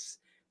he picks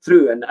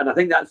through, and I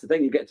think that's the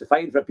thing you get to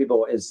find for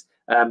people is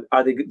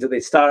do they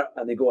start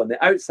and they go on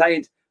the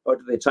outside, or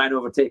do they try and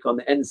overtake on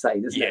the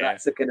inside? Isn't it?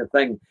 That's the kind of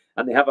thing,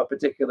 and they have a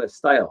particular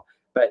style.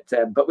 But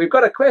we've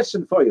got a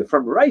question for you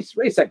from Rice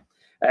Racing.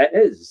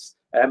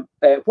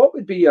 What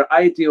would be your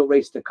ideal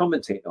race to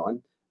commentate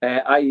on,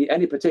 i.e.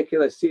 any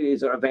particular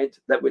series or event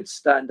that would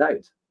stand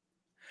out?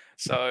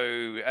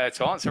 So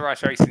to answer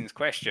Rice Racing's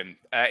question,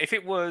 if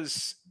it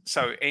was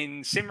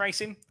in sim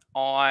racing,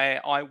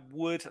 I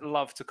would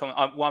love to comment.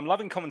 I'm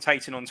loving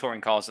commentating on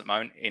touring cars at the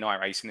moment in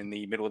iRacing in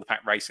the middle of the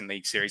pack racing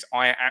league series.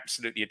 I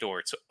absolutely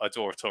adore a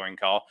touring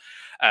car.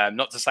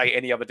 Not to say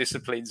any other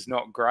discipline's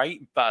not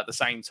great, but at the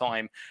same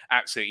time,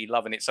 absolutely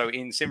loving it. So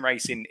in sim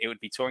racing, it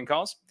would be touring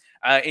cars.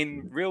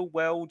 In real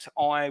world,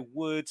 I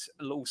would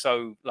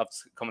also love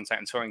to commentate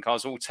on touring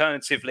cars.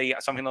 Alternatively,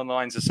 something along the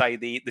lines of, say,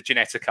 the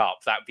Ginetta Cup.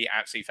 That would be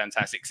absolutely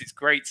fantastic. It's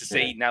great to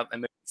see now that they're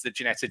moving to the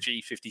Ginetta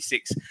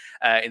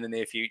G56 in the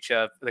near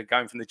future. They're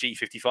going from the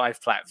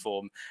G55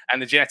 platform,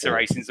 and the Ginetta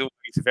racing is always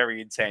very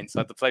intense.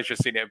 I had the pleasure of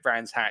seeing it at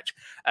Brands Hatch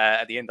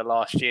at the end of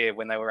last year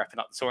when they were wrapping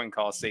up the touring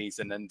car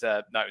season, and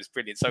no, it was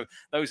brilliant. So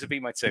those would be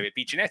my two. It'd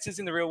be Ginettas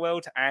in the real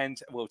world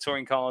and, well,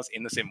 touring cars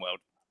in the sim world.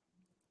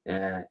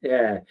 No,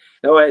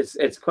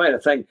 it's quite a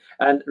thing.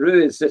 And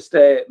Rue is just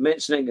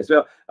mentioning as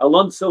well,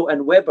 Alonso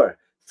and Webber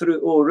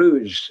through Eau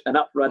Rouge and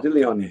up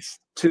Radullion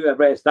to a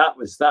rest. That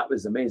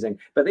was amazing.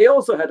 But they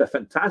also had a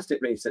fantastic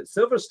race at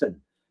Silverstone,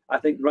 I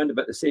think around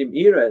about the same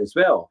era as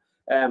well,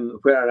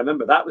 where I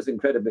remember that was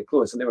incredibly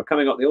close, and they were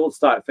coming up the old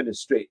start finish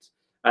straight,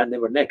 and they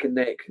were neck and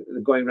neck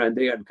going around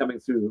there and coming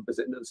through.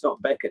 It's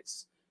not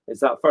Beckett's,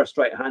 it's that first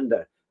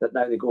right-hander that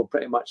now they go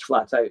pretty much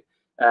flat out,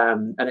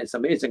 and it's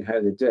amazing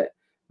how they do it.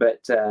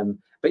 But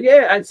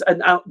yeah,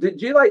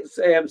 did you like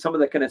some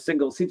of the kind of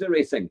single-seater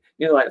racing,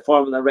 like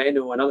Formula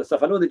Renault and other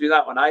stuff? I know they do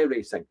that on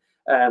iRacing,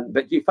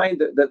 but do you find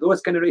that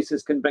those kind of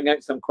races can bring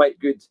out some quite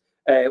good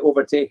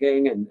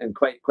overtaking and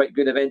quite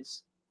good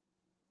events?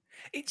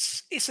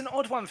 It's an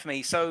odd one for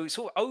me. So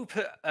sort of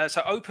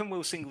open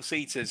wheel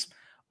single-seaters,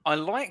 I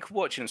like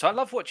watching them. So I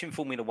love watching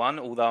Formula One,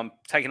 although I'm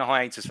taking a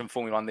hiatus from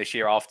Formula One this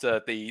year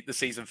after the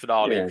season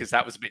finale because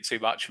that was a bit too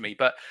much for me.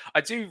 But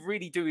I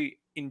really do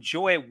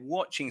enjoy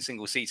watching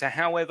single seater.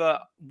 However,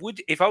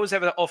 if I was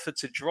ever offered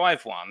to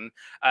drive one,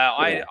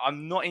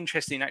 I'm not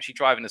interested in actually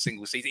driving a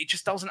single seater. It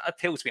just doesn't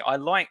appeal to me. I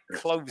like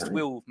closed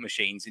wheel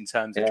machines in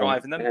terms of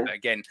driving them. But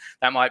again,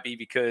 that might be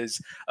because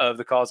of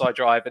the cars I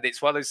drive. But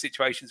it's one of those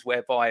situations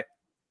whereby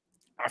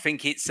I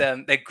think it's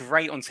they're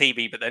great on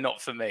TV, but they're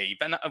not for me.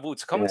 But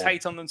to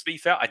commentate on them, to be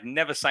fair, I'd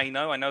never say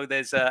no. I know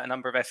there's a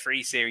number of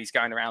F3 series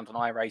going around on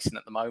iRacing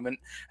at the moment,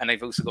 and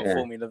they've also got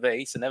Formula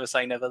V, so never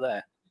say never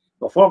there.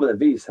 Well, Formula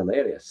V is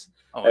hilarious.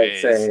 Oh,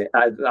 it is.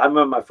 I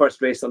remember my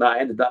first race on that. I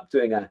ended up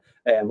doing I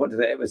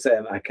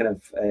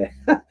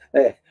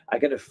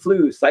kind of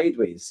flew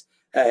sideways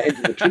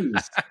into the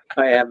trees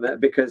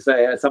because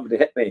somebody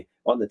hit me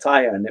on the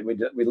tire, and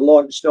we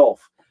launched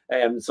off.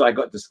 So I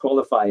got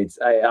disqualified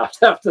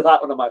after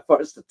that one of my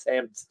first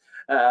attempts.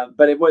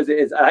 But it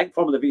is. I think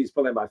Formula V is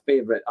probably my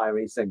favourite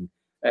iRacing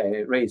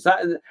race.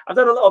 I've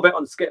done a little bit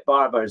on Skip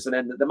Barber's, and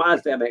then the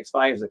Mazda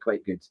MX-5s are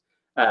quite good.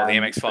 The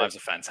MX-5s are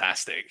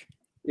fantastic.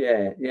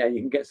 Yeah, you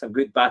can get some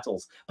good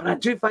battles. But I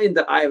do find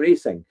that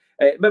iRacing,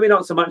 maybe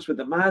not so much with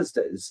the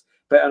Mazdas,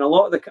 but on a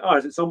lot of the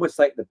cars, it's almost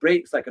like the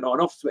brakes, like an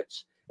on-off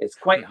switch. It's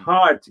quite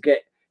hard to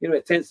get,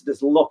 it tends to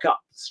just lock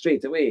up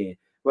straight away.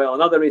 Well,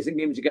 in other racing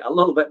games, you get a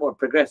little bit more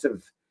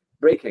progressive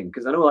braking,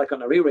 because I know, like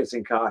on a real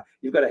racing car,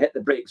 you've got to hit the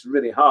brakes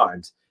really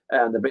hard,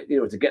 and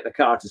to get the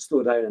car to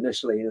slow down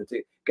initially,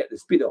 to get the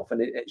speed off,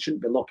 and it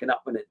shouldn't be locking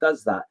up when it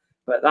does that.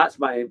 But that's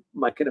my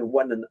kind of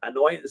one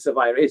annoyance of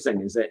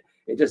iRacing, is that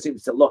it just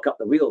seems to lock up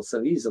the wheels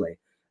so easily.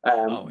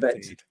 But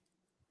indeed.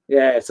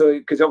 yeah, so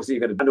because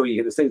obviously I know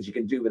there's things you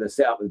can do with a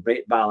setup with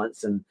brake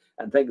balance and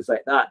things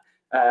like that.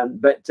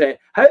 But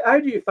how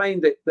do you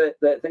find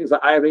that things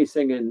like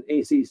iRacing and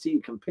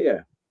ACC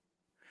compare?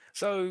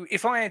 So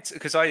if I had,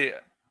 because I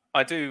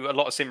do a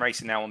lot of sim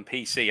racing now on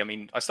PC. I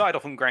mean, I started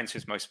off on Gran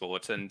Turismo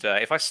Sport, and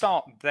if I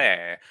start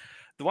there,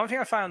 the one thing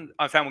I found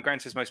with Gran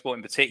Turismo Sport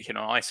in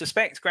particular, and I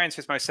suspect Gran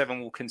Turismo 7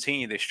 will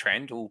continue this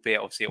trend, albeit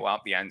obviously it will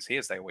up the ante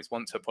as they always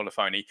want to,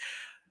 Polyphony.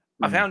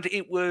 I found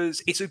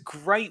it's a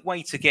great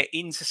way to get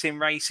into sim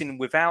racing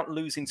without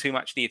losing too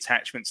much of the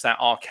attachments, that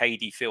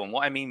arcadey feel. And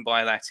what I mean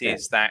by that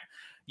is that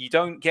you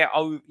don't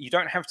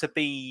have to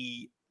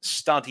be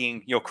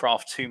studying your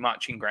craft too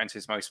much in Gran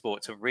Turismo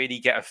Sport to really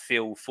get a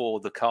feel for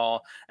the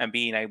car and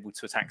being able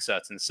to attack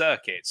certain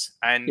circuits.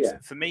 And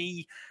for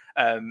me,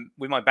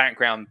 with my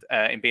background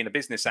in being a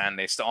business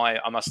analyst, I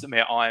must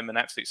admit I'm an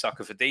absolute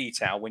sucker for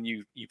detail. When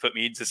you put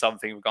me into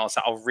something, regards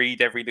to, I'll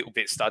read every little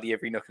bit, study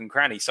every nook and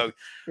cranny. So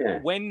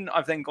when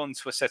I've then gone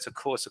to a set of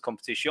course of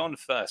competition,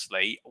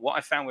 firstly, what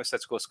I found with set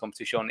of course of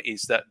competition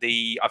is that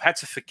I've had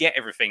to forget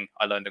everything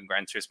I learned in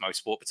Gran Turismo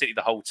Sport, particularly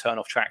the whole turn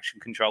off traction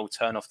control,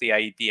 turn off the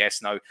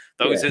ABS. No,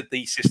 those are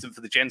the system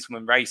for the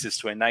gentleman racers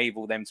to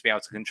enable them to be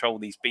able to control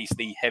these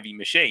beastly heavy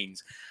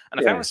machines.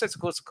 And I found with set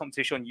of course of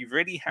competition, you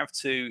really have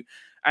to.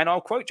 And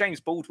I'll quote James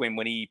Baldwin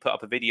when he put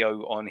up a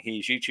video on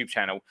his YouTube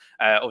channel.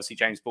 Obviously,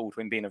 James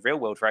Baldwin being a real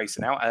world racer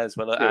now, as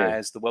well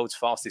as the world's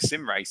fastest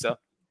sim racer.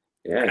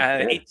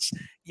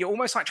 You're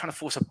almost like trying to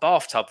force a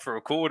bathtub for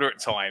a quarter at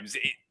times.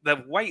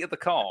 The weight of the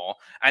car,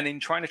 and then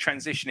trying to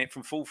transition it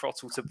from full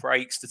throttle to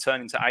brakes to turn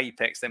into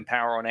apex, then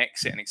power on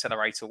exit and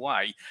accelerate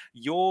away.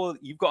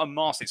 You've got to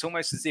master. It's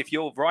almost as if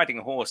you're riding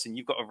a horse and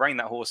you've got to rein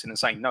that horse in and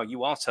saying, no,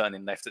 you are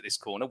turning left at this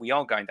corner. We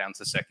are going down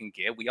to second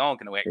gear. We are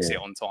going to exit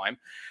on time.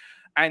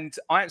 And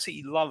I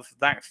absolutely love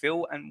that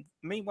feel. And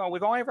meanwhile,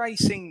 with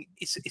iRacing,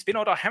 it's been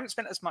odd. I haven't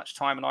spent as much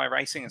time on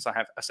iRacing as I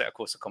have a set of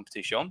course of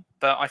competition.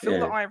 But I feel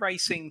that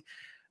iRacing,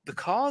 the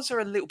cars are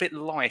a little bit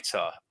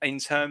lighter in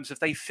terms of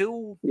they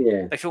feel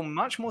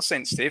much more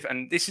sensitive.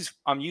 And this is,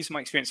 I'm using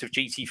my experience of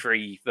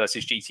GT3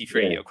 versus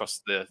GT3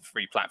 across the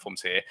three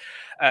platforms here.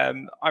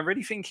 I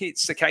really think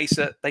it's the case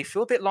that they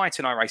feel a bit light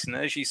in iRacing.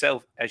 And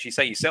as you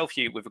say yourself,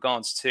 Hugh, with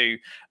regards to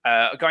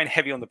going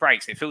heavy on the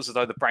brakes, it feels as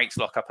though the brakes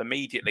lock up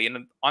immediately.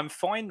 And I'm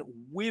fine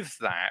with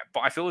that,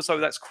 but I feel as though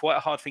that's quite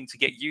a hard thing to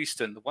get used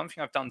to. And the one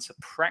thing I've done to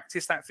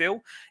practice that feel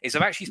is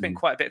I've actually spent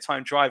quite a bit of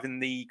time driving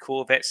the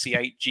Corvette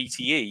C8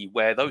 GTE,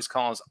 where those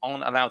cars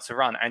aren't allowed to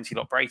run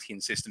anti-lock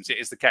braking systems. It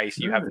is the case.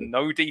 You have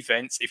no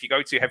defense. If you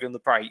go too heavy on the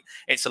brake,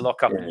 it's a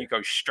lock up and you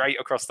go straight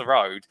across the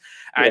road.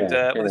 And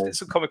there's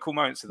some comical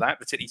moments of that,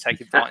 particularly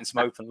taking part in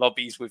some open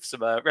lobbies with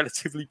some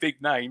relatively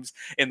big names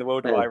in the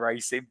world of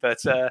iRacing. But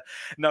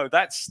no,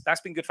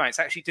 that's been good fun. It's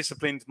actually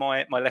disciplined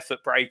my left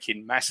foot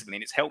braking massively,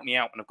 and it's helped me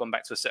out when I've gone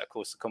back to a set of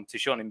course of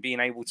competition and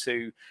being able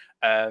to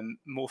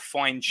more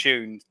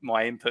fine-tune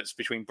my inputs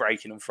between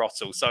braking and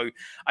throttle. So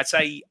I'd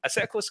say a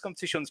set of course of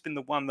competition has been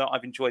the one that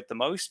I've enjoyed the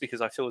most, because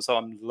I feel as though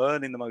I'm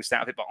learning the most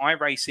out of it. But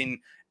iRacing,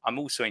 I'm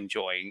also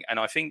enjoying. And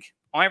I think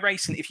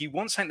iRacing, if you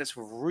want something that's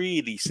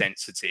really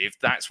sensitive,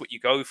 that's what you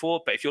go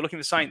for. But if you're looking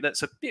for something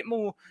that's a bit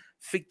more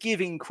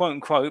forgiving, quote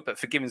unquote, but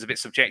forgiving is a bit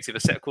subjective,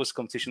 a set of course of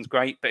competition is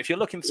great. But if you're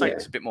looking for something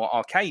that's a bit more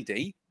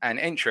arcadey and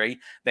entry,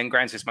 then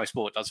Gran Turismo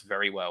Sport does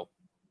very well.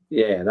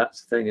 Yeah,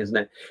 that's the thing, isn't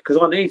it? Because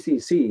on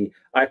ACC,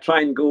 I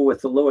try and go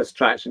with the lowest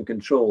traction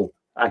control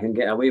I can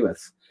get away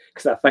with,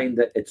 because I find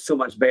that it's so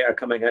much better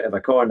coming out of a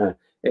corner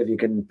if you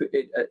can put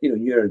it,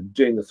 you're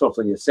doing the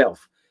throttle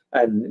yourself.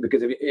 And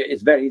because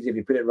it's very easy if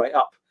you put it right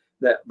up,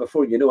 that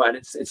before you know it, and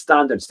its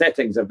standard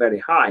settings are very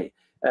high,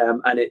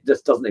 and it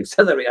just doesn't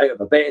accelerate out of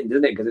a bend,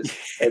 doesn't it? Because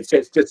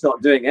it's just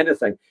not doing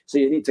anything. So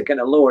you need to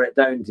kind of lower it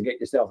down to get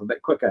yourself a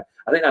bit quicker.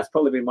 I think that's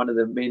probably been one of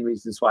the main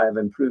reasons why I've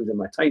improved in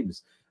my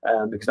times,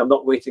 because I'm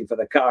not waiting for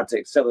the car to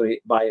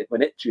accelerate by it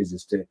when it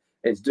chooses to.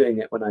 It's doing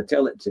it when I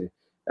tell it to.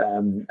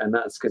 And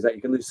that's because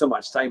you can lose so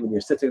much time when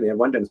you're sitting there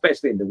wondering,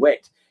 especially in the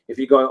wet. If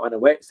you go out on a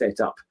wet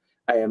setup,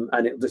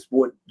 and it just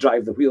won't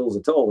drive the wheels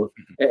at all,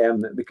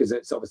 because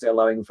it's obviously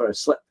allowing for a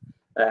slip.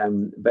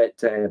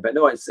 But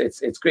no,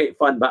 it's great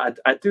fun. But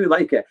I do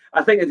like it.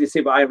 I think, as you say,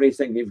 about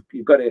iRacing,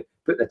 you've got to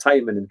put the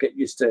time in and get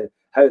used to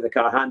how the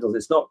car handles.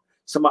 It's not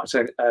so much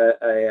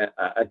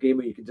a game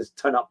where you can just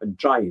turn up and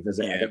drive, is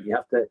it? I think you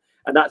have to,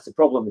 and that's the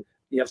problem.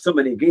 You have so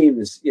many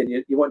games,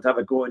 you want to have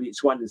a go on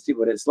each one and see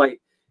what it's like.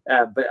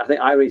 But I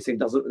think iRacing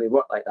doesn't really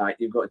work like that.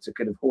 You've got to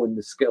kind of hone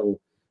the skill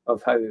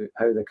of how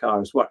the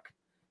cars work.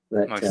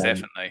 Most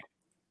definitely.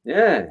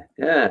 Yeah.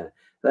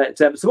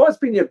 So what's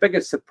been your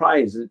biggest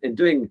surprise in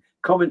doing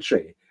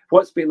commentary?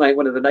 What's been like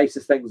one of the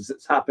nicest things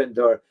that's happened,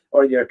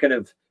 or your kind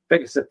of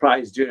biggest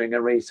surprise during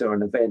a race or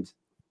an event?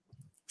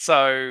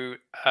 So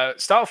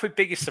start off with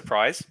biggest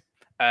surprise.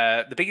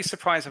 The biggest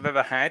surprise I've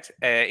ever had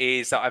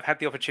is that I've had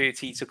the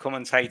opportunity to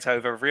commentate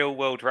over real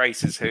world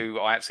racers who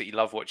I absolutely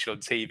love watching on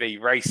TV,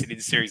 racing in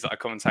series that I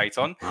commentate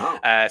on.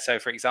 Wow. So,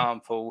 for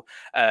example,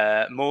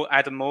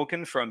 Adam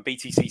Morgan from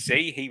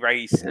BTCC, he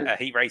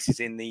races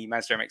in the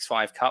Mazda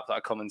MX-5 Cup that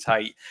I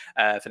commentate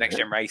for Next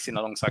Gen Racing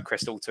alongside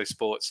Crest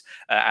Autosports,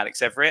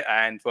 Alex Everett.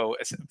 And well,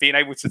 being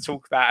able to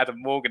talk about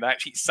Adam Morgan,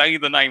 actually say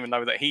the name and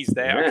know that he's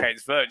there. Okay,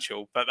 it's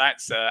virtual, but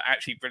that's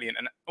actually brilliant.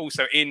 And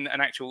also in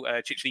an actual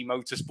Chichley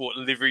Motorsport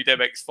liveried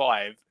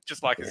MX-5,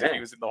 just like as if he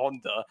was in the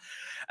Honda.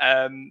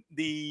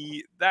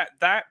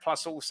 That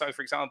plus also,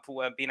 for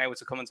example, being able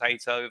to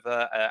commentate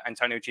over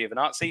Antonio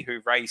Giovinazzi,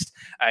 who raced.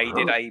 He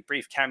did a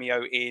brief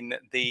cameo in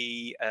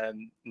the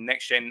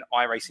Next Gen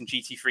iRacing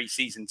GT3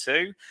 Season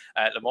 2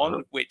 at Le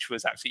Mans, which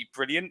was absolutely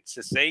brilliant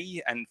to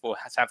see and for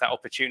to have that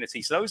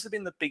opportunity. So those have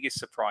been the biggest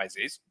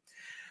surprises.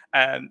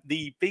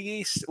 The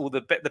biggest or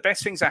the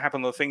best things that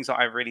happen, or the things that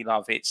I really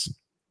love,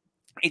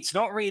 it's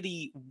not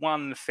really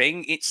one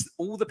thing. It's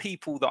all the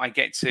people that I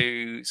get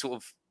to sort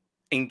of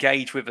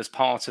engage with as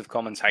part of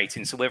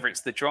commentating. So whether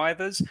it's the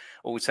drivers,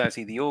 or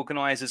certainly the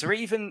organisers, or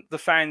even the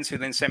fans who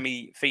then send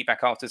me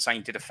feedback after saying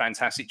you did a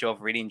fantastic job,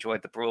 really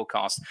enjoyed the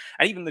broadcast,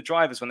 and even the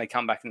drivers when they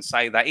come back and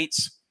say that,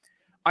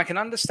 I can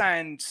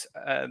understand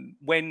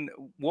when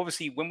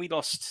we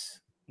lost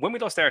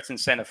Ayrton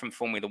Senna from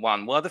Formula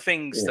One, one of the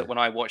things that when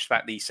I watched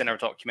the Senna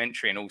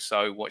documentary and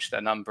also watched a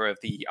number of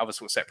the other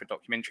sort of separate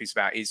documentaries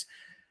about is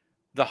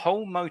the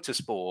whole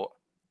motorsport.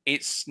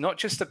 It's not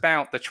just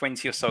about the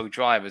 20 or so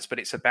drivers, but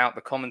it's about the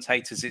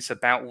commentators. It's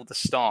about all the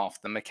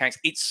staff, the mechanics.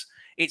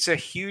 It's a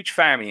huge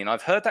family. And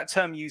I've heard that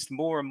term used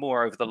more and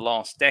more over the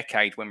last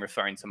decade when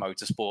referring to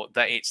motorsport,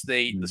 that it's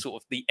the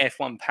sort of the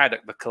F1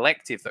 paddock, the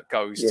collective that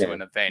goes to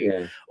an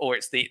event, or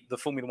it's the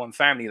Formula One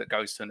family that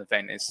goes to an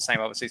event. It's the same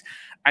overseas.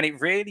 And it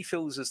really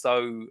feels as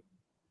though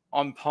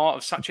I'm part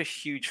of such a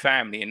huge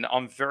family, and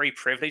I'm very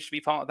privileged to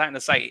be part of that. And I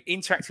say,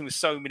 interacting with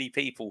so many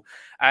people,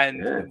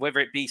 and whether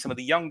it be some of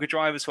the younger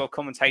drivers who I've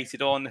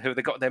commentated on, who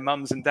they've got their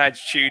mums and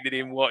dads tuning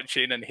in,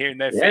 watching and hearing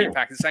their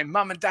feedback and saying,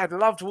 Mum and Dad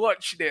loved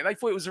watching it. They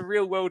thought it was a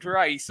real world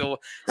race. Or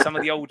some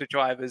of the older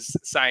drivers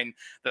saying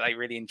that they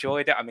really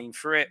enjoyed it. I mean,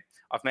 for it,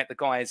 I've met the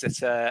guys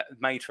at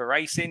Made for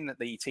Racing,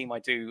 the team I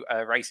do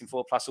racing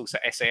for, plus also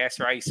SAS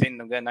Racing.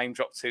 I'm going to name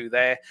drop two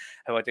there,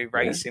 who I do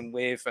racing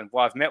with. And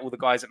while I've met all the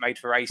guys at Made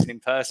for Racing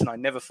in person, I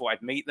never thought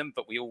I'd meet them,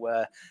 but we all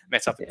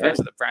met up in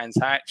person at Brands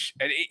Hatch.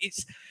 And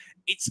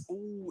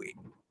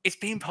it's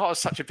being part of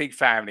such a big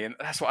family, and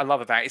that's what I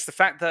love about it. It's the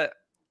fact that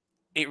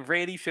it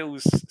really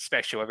feels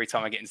special every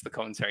time I get into the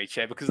commentary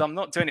chair, because I'm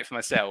not doing it for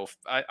myself.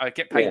 I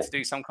get paid to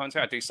do some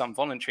commentary, I do some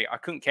voluntary. I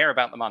couldn't care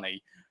about the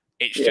money.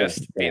 It's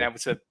just being able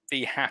to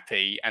be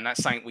happy, and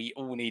that's something we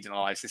all need in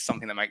our lives. It's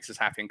something that makes us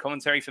happy. And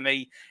commentary for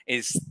me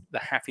is the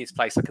happiest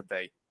place I could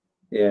be.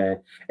 Yeah,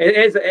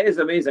 it is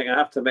amazing. I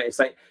have to admit, it's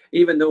like,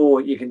 even though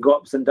you can go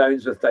ups and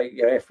downs with like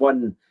your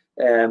F1,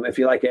 if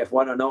you like F1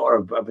 or not, or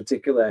a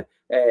particular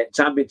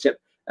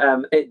championship,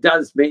 it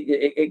does make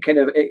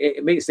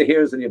it makes the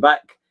hairs on your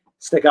back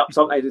stick up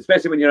sometimes,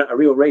 especially when you're at a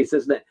real race,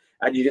 isn't it?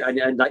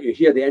 And that you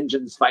hear the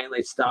engines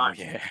finally start,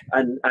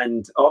 and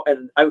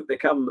out they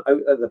come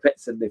out of the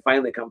pits, and they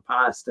finally come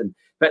past. And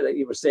but like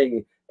you were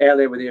saying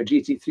earlier with your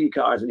GT3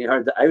 cars, and you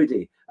heard the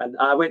Audi, and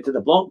I went to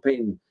the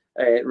Blancpain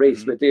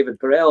race with David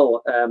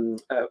Perel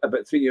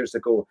about 3 years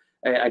ago.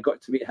 I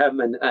got to meet him,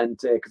 and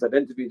because I'd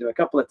interviewed him a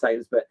couple of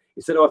times, but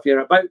he said, "Oh, if you're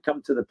about,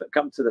 come to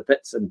the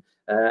pits," and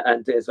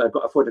so I've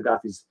got a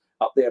photograph. He's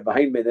up there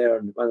behind me there,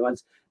 and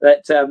ones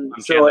that.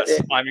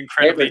 I'm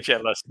incredibly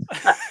jealous.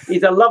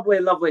 He's a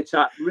lovely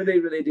chap,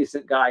 really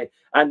decent guy.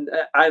 And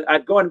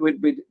I'd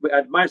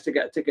managed to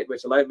get a ticket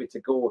which allowed me to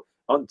go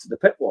onto the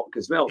pit walk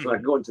as well, so I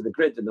could go into the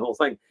grid and the whole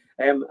thing.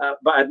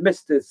 But I'd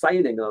missed the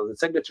signing of the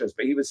signatures,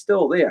 but he was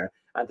still there,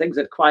 and things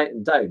had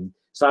quietened down.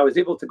 So I was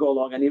able to go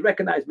along, and he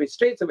recognized me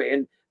straight away.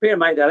 And bear in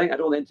mind, I think I'd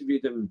only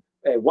interviewed him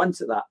once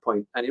at that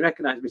point, and he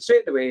recognized me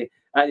straight away.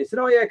 And he said,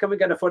 "Oh yeah, come and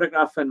get a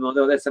photograph," and we'll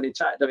do this. And he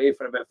chatted away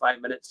for about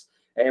 5 minutes,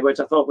 which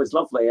I thought was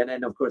lovely. And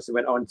then, of course, he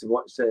went on to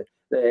watch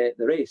the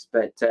race.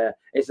 But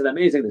it's an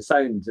amazing, the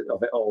sound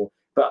of it all.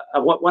 But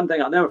one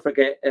thing I'll never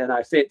forget, and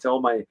I say it to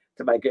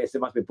my guests, it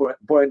must be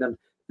boring them.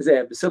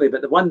 Silly,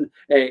 but the one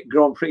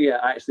Grand Prix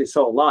I actually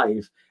saw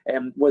live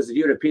was the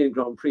European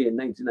Grand Prix in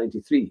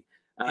 1993.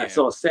 And I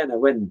saw Senna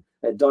win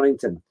at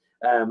Donington.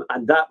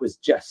 And that was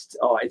just,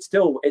 it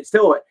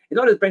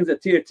not just brings a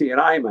tear to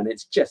your eye, man.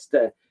 It's just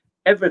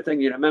everything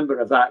you remember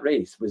of that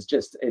race was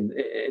just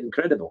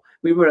incredible.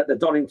 We were at the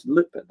Donington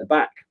Loop at the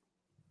back,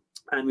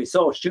 and we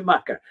saw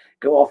Schumacher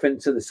go off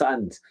into the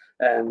sand,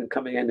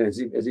 coming in as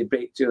he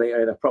braked too late,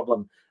 had a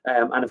problem.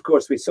 And of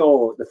course, we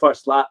saw the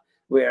first lap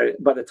where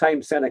by the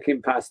time Senna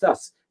came past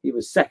us, he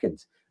was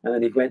second. And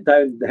then he went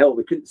down the hill.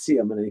 We couldn't see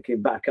him, and then he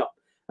came back up,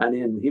 and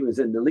then he was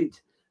in the lead.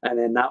 And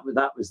then that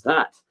was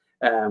that.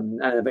 And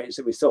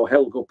eventually we saw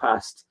Hill go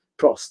past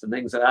Prost and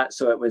things like that.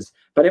 So it was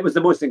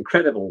the most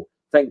incredible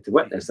thing to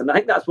witness. And I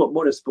think that's what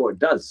motorsport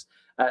does.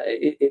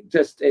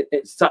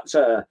 It's such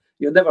a,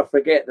 you'll never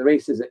forget the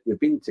races that you've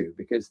been to,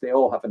 because they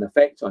all have an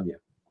effect on you.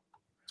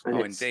 And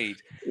indeed.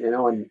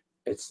 And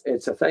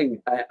it's a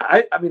thing.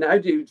 I mean,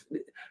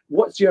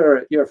 what's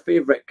your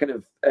favorite kind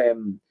of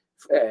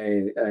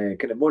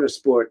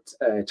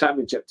motorsport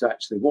championship to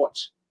actually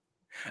watch?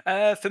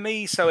 For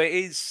me, so it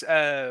is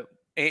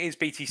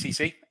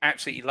BTCC.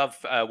 Absolutely love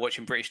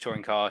watching British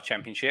Touring Car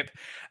Championship.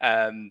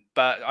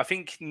 But I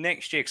think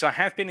next year, because I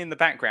have been in the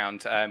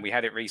background, we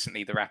had it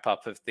recently, the wrap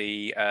up of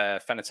the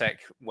Fanatec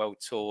World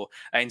Tour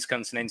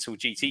Intercontinental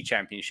GT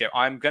Championship.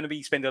 I'm going to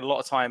be spending a lot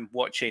of time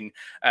watching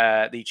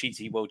the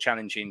GT World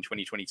Challenge in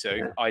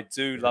 2022. I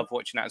do love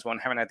watching that as well.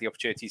 I haven't had the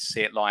opportunity to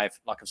see it live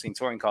like I've seen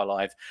Touring Car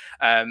live.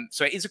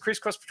 So it is a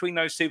crisscross between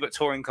those two, but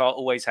Touring Car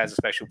always has a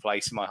special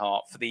place in my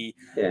heart for the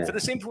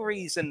simple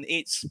reason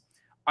it's,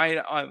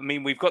 I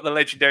mean, we've got the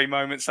legendary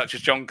moments such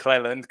as John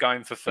Cleland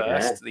going for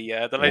first,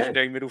 the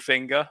legendary middle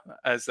finger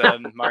as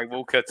Murray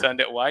Walker turned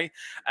it away.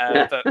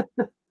 But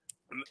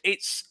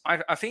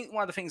I think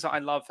one of the things that I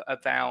love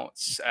about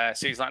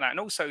series like that, and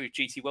also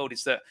GT World,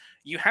 is that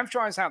you have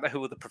drivers out there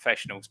who are the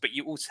professionals, but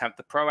you also have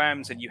the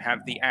pro-ams and you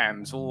have the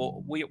AMs,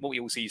 or what we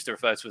also used to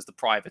refer to as the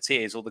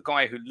privateers, or the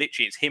guy who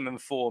literally it's him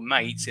and four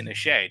mates in a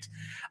shed.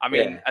 I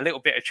mean, a little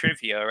bit of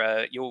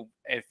trivia,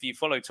 if you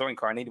follow Touring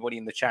Car, and anybody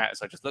in the chat,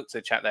 as I just looked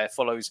at the chat there,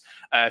 follows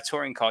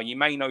Touring Car, you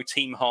may know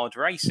Team Hard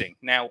Racing.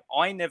 Now,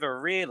 I never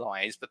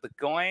realised, but the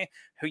guy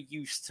who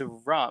used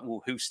to run,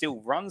 well, who still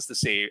runs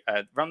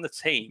run the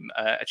team,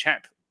 a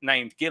chap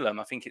named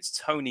Gillam, I think it's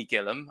Tony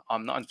Gillam,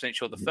 I'm not 100%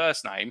 sure the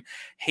first name.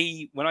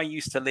 When I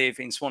used to live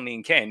in Swanley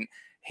in Kent,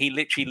 he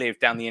literally lived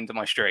down the end of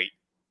my street.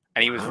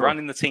 And he was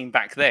running the team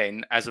back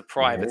then as a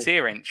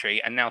privateer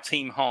entry. And now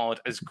Team Hard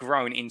has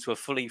grown into a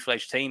fully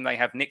fledged team. They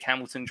have Nick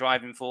Hamilton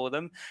driving for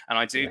them. And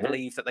I do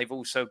believe that they've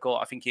also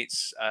got, I think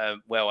it's,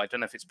 well, I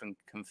don't know if it's been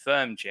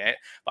confirmed yet,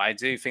 but I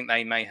do think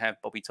they may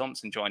have Bobby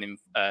Thompson joining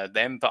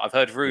them. But I've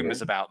heard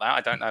rumors about that.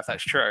 I don't know if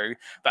that's true,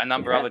 but a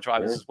number of other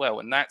drivers as well.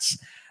 And that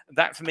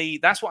for me,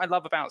 that's what I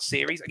love about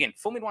series. Again,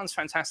 Formula One's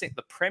fantastic.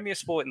 The premier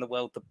sport in the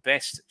world, the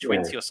best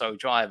 20 or so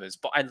drivers.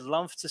 But I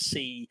love to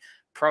see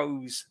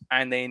pros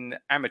and then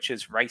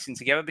amateurs racing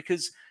together,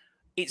 because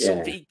it's sort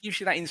of, it gives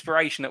you that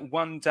inspiration that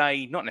one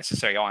day, not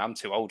necessarily, I'm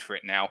too old for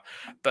it now,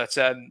 but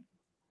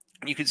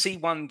you could see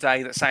one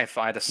day that, say, if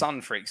I had a son,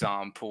 for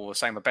example, or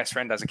say my best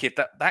friend has a kid,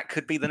 that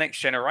could be the next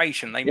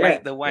generation. They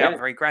make their way up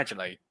very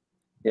gradually.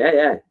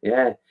 Now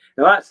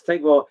that's the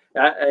thing. Well,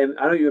 I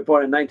know you were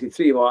born in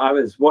 '93. Well, I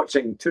was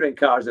watching touring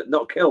cars at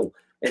Knockhill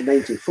in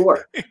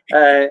 '94,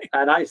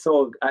 and I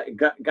saw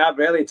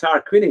Gabriele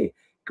Tarquini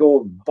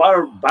go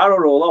barrel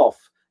roll off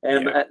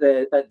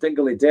at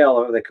Dingley Dale,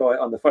 or they call it,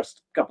 on the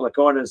first couple of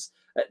corners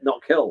at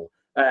Knockhill,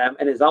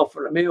 in his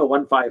Alfa Romeo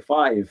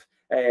 155.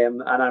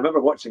 And I remember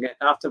watching it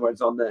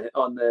afterwards on the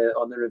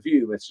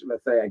review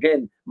with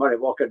again Murray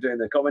Walker doing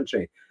the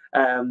commentary,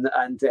 and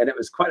it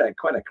was quite a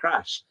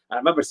crash. I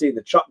remember seeing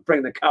the truck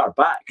bring the car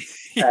back,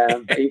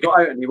 but he got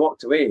out and he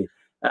walked away.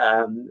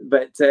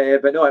 But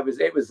no,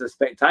 it was a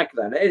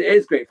spectacular, and it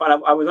is great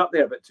fun. I was up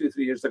there about 2-3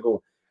 years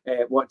ago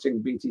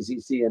watching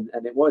BTCC,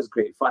 and it was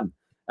great fun.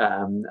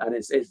 And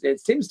it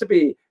seems to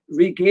be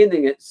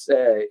regaining its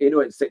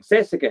its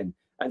success again,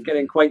 and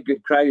getting quite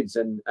good crowds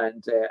and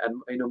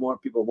more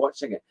people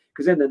watching it.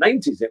 Because in the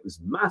 90s it was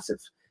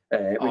massive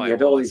when you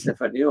had all these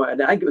different,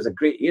 and I think it was a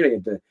great era. You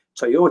had the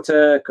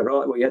Toyota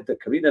Corolla, well, you had the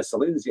Carina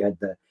Saloons, you had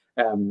the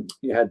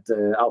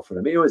Alfa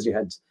Romeos, you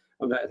had,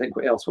 I think,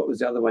 what else? What was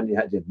the other one? You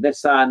had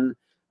Nissan,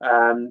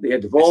 they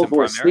had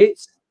Volvo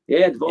Estates,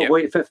 Volvo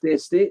 850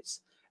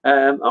 Estates.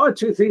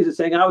 2-3s are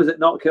saying I was at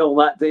Knockhill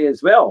that day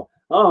as well.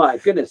 Oh my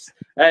goodness!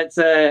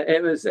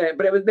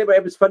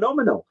 It was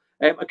phenomenal,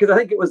 because I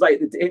think it was like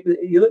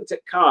you looked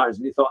at cars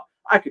and you thought,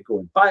 I could go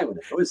and buy one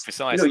of those.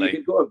 Precisely. You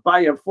could go and buy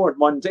your Ford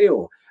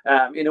Mondeo,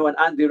 and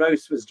Andy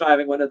Rouse was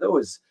driving one of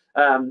those.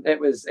 It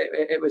was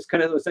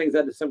kind of those things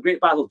that had some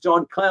great battles.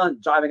 John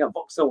Cleland driving a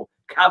Vauxhall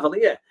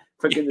Cavalier,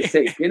 for goodness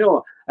sake,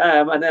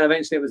 and then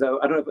eventually it was I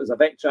don't know if it was a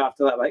Vectra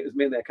after that, but it was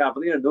mainly a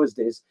Cavalier in those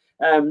days.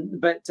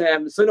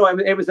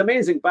 It was an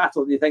amazing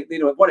battle. And you think,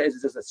 what it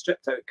is just a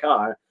stripped out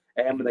car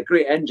with a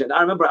great engine.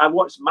 I remember I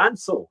watched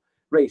Mansell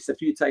race a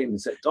few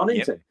times at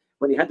Donington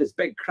when he had this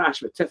big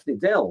crash with Tiffany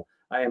Dell.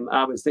 I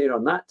was there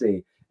on that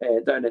day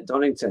down at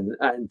Donington,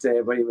 and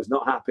when he was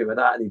not happy with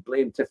that, and he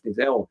blamed Tiffany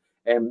Dell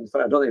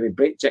for, I don't know if he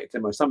brake checked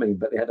him or something,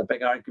 but they had a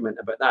big argument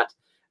about that.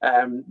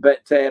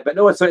 But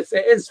no, so it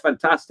is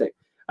fantastic,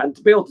 and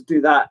to be able to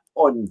do that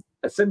on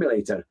a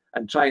simulator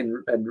and try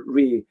and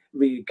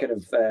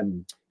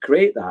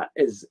create that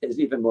is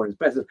even more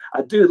impressive.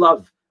 I do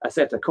love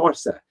Assetto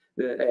Corsa,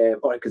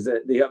 because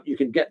you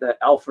can get the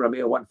Alfa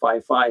Romeo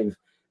 155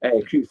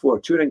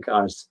 Q4 touring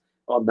cars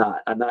on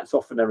that, and that's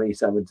often a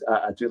race I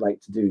do like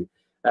to do.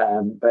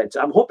 But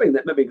I'm hoping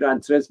that maybe Gran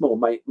Turismo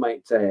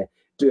might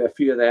do a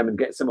few of them and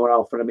get some more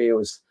Alfa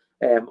Romeos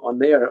on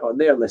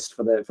their list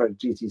for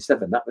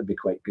GT7. That would be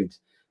quite good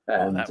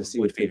to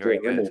see if they do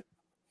it, wouldn't it?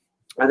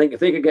 I think if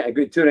they could get a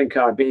good touring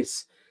car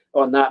base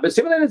on that. But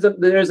similarly,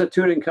 there's a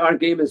touring car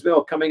game as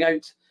well coming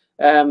out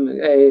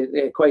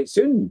quite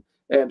soon.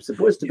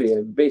 Supposed to be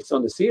based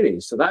on the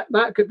series, so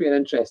that could be an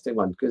interesting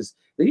one, because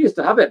they used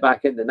to have it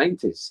back in the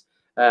 90s.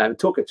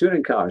 Toka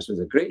Touring Cars was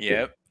a great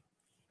game.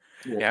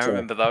 Yeah, I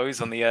remember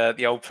those on the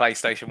old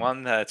PlayStation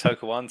 1,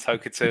 Toka 1,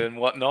 Toka 2 and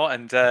whatnot.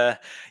 And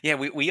yeah,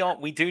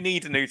 we do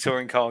need a new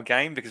touring car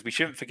game, because we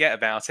shouldn't forget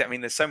about it. I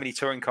mean, there's so many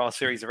touring car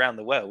series around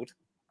the world.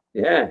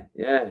 Yeah,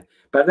 yeah.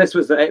 But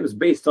it was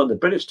based on the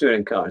British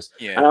touring cars.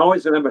 Yeah. And I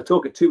always remember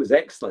Toka 2 was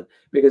excellent,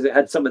 because it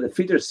had some of the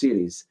feeder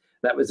series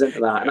that was into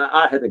that. And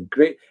I had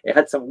it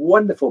had some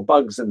wonderful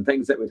bugs and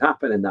things that would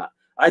happen in that.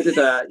 I did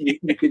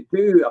you could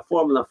do a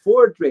Formula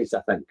Ford race,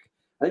 I think.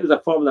 I think it was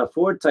a Formula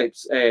Ford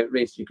types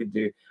race you could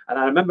do. And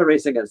I remember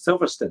racing at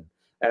Silverstone,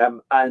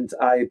 and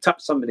I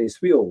touched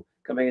somebody's wheel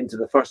coming into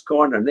the first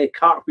corner, and they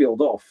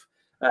cartwheeled off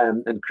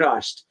and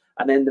crashed.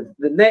 And then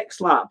the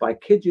next lap, I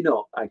kid you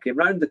not, I came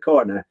round the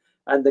corner,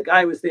 and the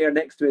guy was there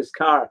next to his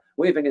car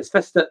waving his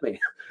fist at me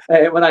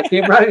when I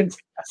came round.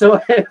 So I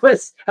thought it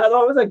was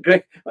a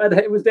great,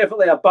 it was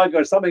definitely a bug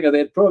or something, or they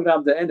had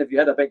programmed it in if you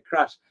had a big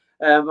crash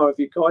or if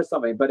you caused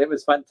something. But it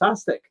was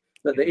fantastic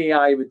that the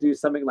AI would do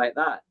something like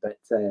that. But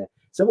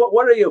so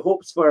what are your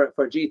hopes for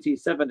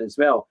GT7 as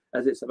well,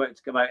 as it's about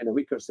to come out in a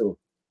week or so?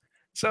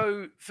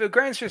 So for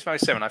Gran Turismo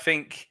 7, I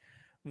think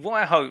what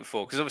I hope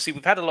for, because obviously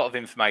we've had a lot of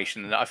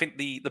information, and I think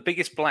the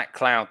biggest black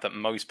cloud that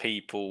most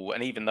people,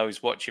 and even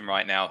those watching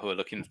right now who are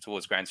looking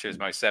towards Gran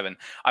Turismo 7,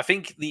 I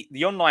think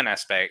the online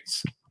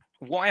aspects,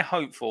 what I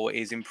hope for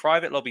is in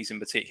private lobbies in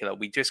particular,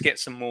 we just get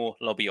some more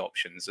lobby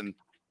options. And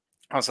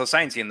as I was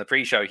saying to you in the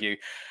pre-show, Hugh,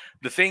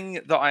 the thing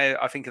that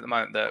I think at the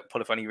moment that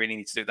Polyphony really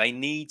needs to do, they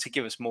need to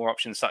give us more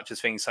options, such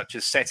as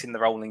setting the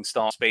rolling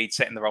start speed,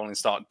 setting the rolling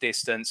start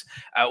distance,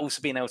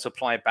 also being able to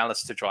apply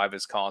ballast to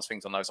drivers' cars,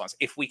 things on those lines.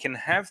 If we can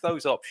have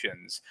those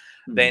options,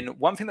 then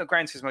one thing that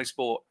Gran Turismo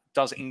Sport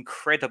does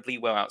incredibly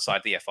well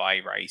outside the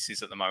FIA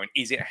races at the moment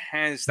is it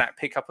has that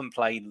pick up and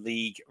play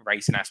league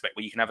racing aspect,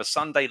 where you can have a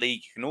Sunday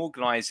league, you can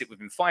organize it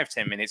within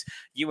 5-10 minutes,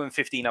 you and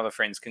 15 other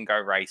friends can go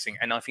racing.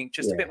 And I think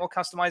just a bit more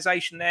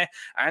customization there,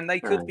 and they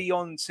could be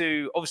on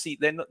to, obviously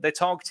they're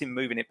targeting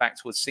moving it back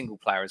towards single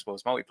player as well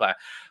as multiplayer,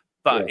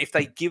 but if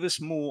they give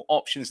us more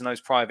options in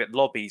those private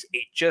lobbies,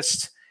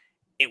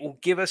 it will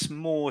give us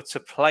more to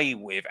play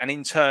with. And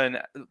in turn,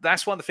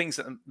 that's one of the things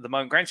that at the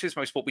moment, Gran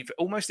Turismo Sport, we've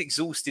almost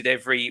exhausted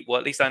well,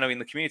 at least I know in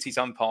the communities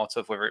I'm part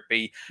of, whether it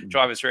be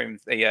Drivers Room,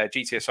 the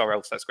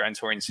GTSRL, so that's Gran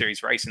Touring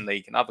Series Racing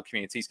League, and other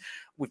communities,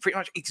 we've pretty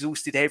much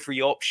exhausted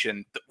every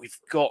option that we've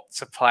got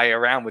to play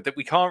around with, that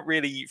we can't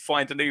really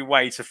find a new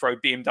way to throw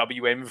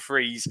BMW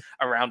M3s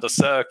around a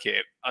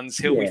circuit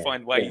until we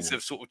find ways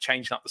of sort of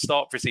changing up the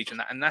start procedure.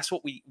 And that's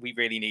what we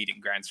really need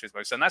in Gran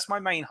Turismo. So, and that's my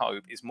main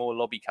hope, is more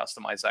lobby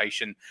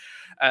customization.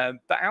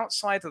 But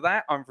outside of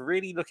that, I'm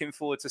really looking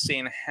forward to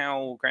seeing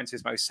how Gran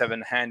Turismo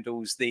 7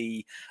 handles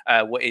the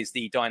what is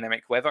the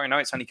dynamic weather. I know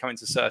it's only coming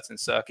to certain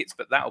circuits,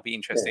 but that'll be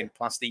interesting.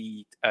 Plus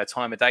the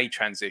time of day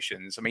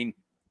transitions. I mean,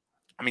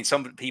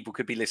 some people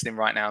could be listening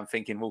right now and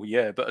thinking, well,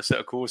 yeah, but a set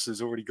of course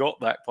has already got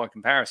that by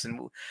comparison.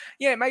 Well,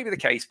 yeah, maybe the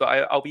case,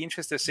 but I'll be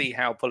interested to see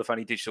how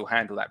Polyphony Digital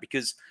handle that,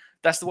 because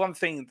that's the one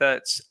thing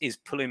that is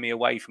pulling me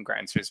away from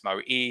Gran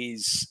Turismo,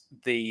 is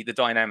the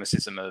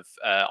dynamicism of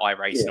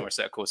iRacing or a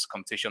set of course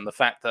competition. The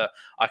fact that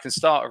I can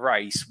start a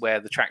race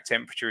where the track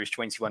temperature is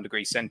 21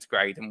 degrees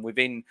centigrade, and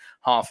within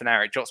half an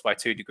hour it drops by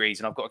 2 degrees,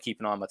 and I've got to keep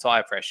an eye on my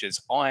tyre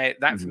pressures.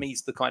 That for me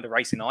is the kind of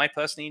racing I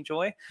personally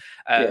enjoy,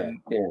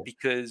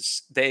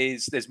 because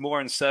there's more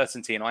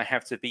uncertainty, and I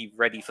have to be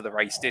ready for the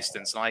race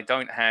distance, and I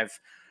don't have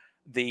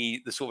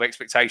the sort of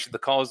expectation the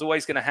car is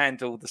always going to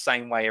handle the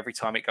same way every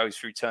time it goes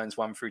through turns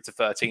 1 through to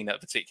 13 at a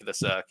particular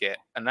circuit.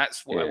 And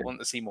that's what I want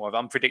to see more of,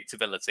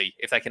 unpredictability.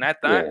 If they can add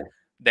that,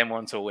 then we're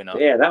on to a winner.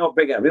 Yeah, that will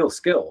bring a real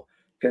skill,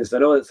 because I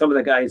know that some of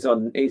the guys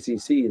on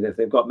ACC, if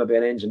they've got maybe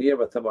an engineer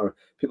with them or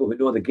people who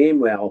know the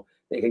game well,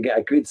 they can get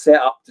a good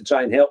setup to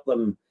try and help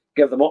them,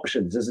 give them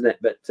options, isn't it?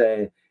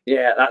 But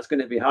yeah, that's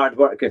going to be hard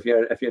work if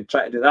you're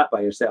trying to do that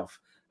by yourself.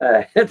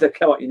 To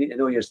come up, you need to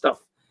know your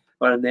stuff.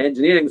 Or on the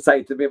engineering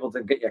side, to be able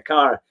to get your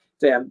car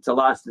to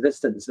last the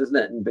distance, isn't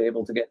it? And be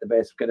able to get the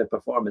best kind of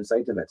performance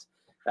out of it.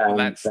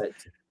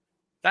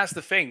 That's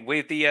the thing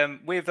with the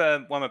one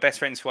of my best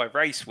friends who I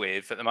race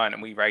with at the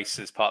moment. We race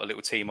as part of a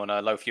little team on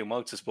a low fuel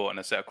motorsport and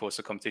a set of course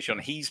of competition.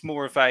 He's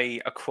more of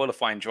a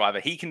qualifying driver.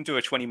 He can do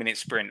a 20-minute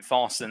sprint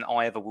faster than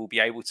I ever will be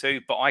able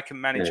to, but I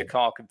can manage a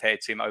car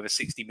compared to him over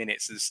 60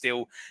 minutes and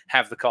still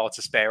have the car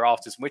to spare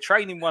after. And we're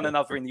training one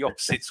another in the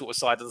opposite sort of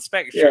side of the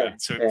spectrum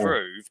to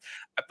improve.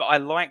 But I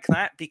like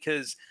that,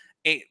 because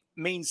it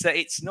means that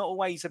it's not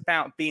always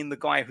about being the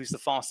guy who's the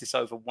fastest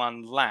over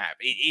one lap.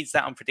 It is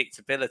that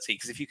unpredictability,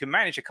 because if you can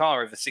manage a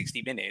car over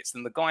 60 minutes,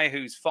 then the guy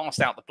who's fast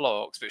out the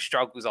blocks but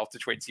struggles after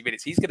 20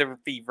 minutes, he's going to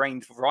be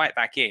reined right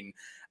back in.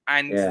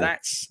 And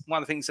that's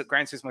one of the things that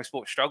Gran Turismo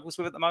Sport struggles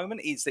with at the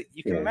moment, is that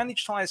you can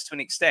manage tyres to an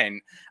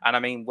extent. And I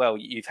mean, well,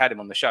 you've had him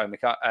on the show,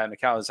 Mikhail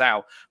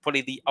Zhao,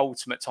 probably the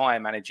ultimate tyre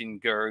managing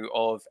guru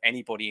of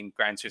anybody in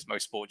Gran Turismo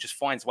Sport, just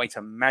finds a way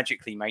to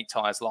magically make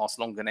tyres last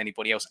longer than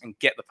anybody else and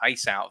get the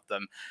pace out of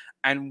them.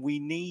 And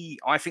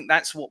I think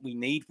that's what we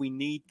need. We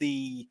need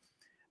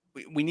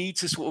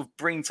to sort of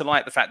bring to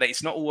light the fact that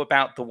it's not all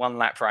about the 1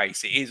 lap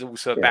race. It is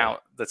also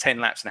about the 10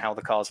 laps and how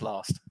the cars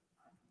last.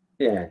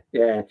 Yeah.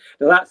 Now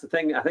that's the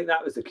thing. I think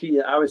that was the key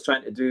that I was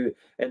trying to do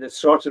in the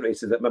shorter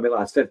races that maybe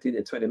last 15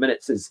 to 20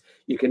 minutes, is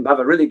you can have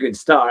a really good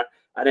start,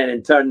 and then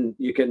in turn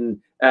you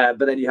can, but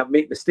then you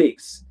make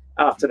mistakes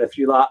after a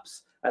few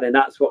laps, and then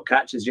that's what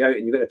catches you out,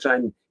 and you've got to try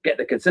and get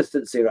the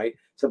consistency right.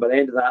 So by the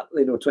end of that,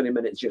 20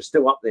 minutes, you're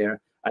still up there,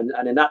 and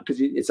in that,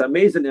 because it's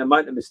amazing the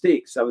amount of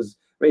mistakes. I was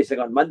racing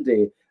on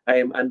Monday,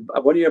 and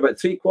when you're about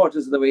 3/4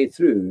 of the way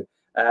through,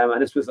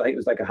 and this was, I think it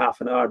was like a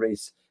half an hour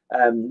race.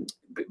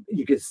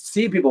 You could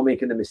see people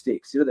making the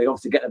mistakes. They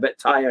obviously get a bit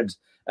tired,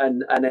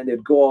 and then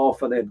they'd go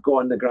off and they'd go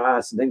on the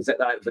grass and things like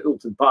that. It was at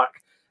Oulton Park,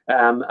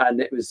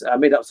 and it was, I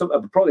made up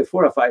probably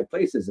 4 or 5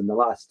 places in the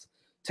last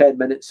 10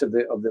 minutes of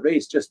the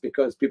race, just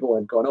because people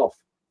had gone off.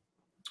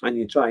 And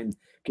you try and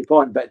keep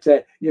on. But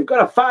you've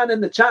got a fan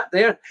in the chat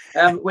there.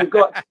 We've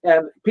got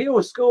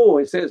P.O. Sco.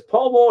 He says,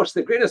 Paul Walsh,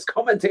 the greatest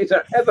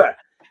commentator ever.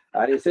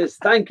 And he says,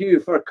 thank you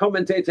for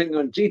commentating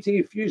on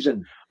GT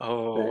Fusion.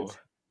 Oh,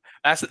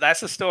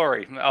 that's a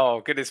story.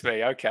 Oh, goodness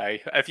me.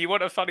 Okay. If you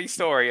want a funny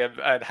story,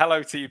 and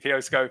hello to you, P.O.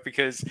 Scope,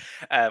 because,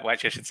 well,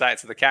 actually, I should say it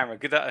to the camera.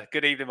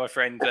 Good evening, my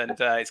friend, and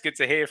it's good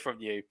to hear from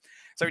you.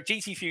 So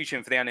GT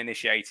Fusion, for the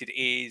uninitiated,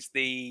 is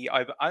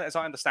as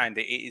I understand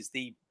it, it is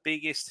the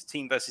biggest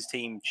team versus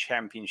team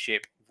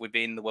championship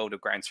within the world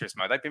of Gran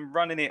Turismo. They've been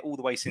running it all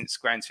the way since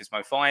Gran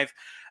Turismo 5,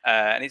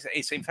 and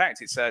it's in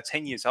fact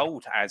 10 years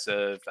old as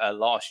of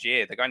last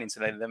year. They're going into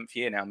their 11th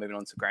year now, moving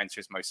on to Gran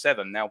Turismo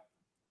 7 now.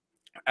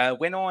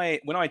 When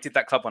I did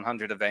that Club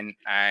 100 event,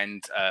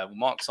 and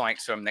Mark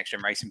Sykes from Next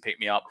Gen Racing picked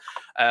me up,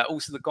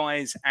 also the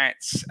guys at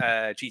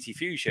GT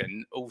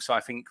Fusion also, I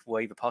think,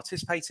 were either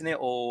participating in it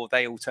or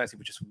they alternatively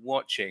were just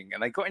watching,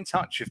 and they got in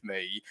touch with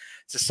me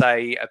to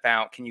say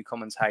about, can you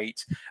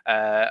commentate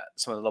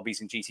some of the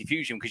lobbies in GT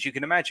Fusion, because you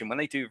can imagine when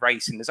they do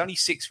racing, there's only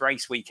 6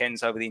 race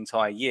weekends over the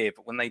entire year,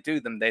 but when they do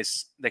them,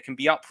 there can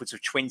be upwards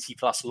of 20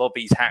 plus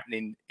lobbies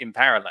happening in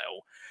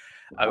parallel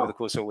over the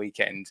course of a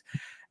weekend.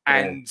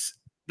 And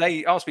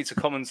they asked me to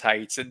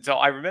commentate, and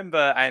I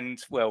remember,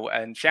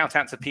 and shout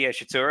out to Pierre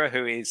Chatura,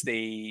 who is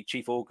the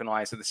chief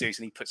organizer of the series,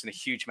 and he puts in a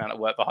huge amount of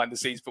work behind the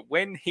scenes. But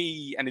when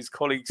he and his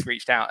colleagues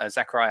reached out,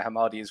 Zachariah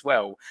Hamadi as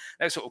well,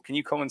 they sort of, can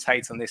you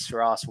commentate on this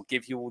for us? We'll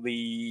give you all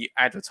the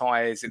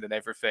advertising and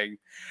everything.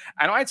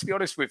 And I had to be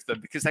honest with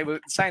them, because they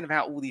were saying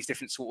about all these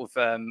different sort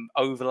of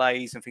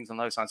overlays and things on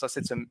those lines. I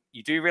said to them,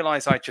 you do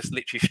realize I just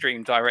literally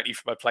streamed directly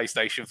from my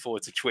PlayStation 4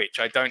 to Twitch.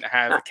 I don't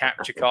have a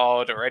capture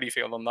card or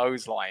anything along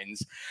those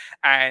lines.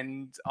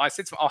 And I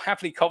said to them, I'll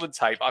happily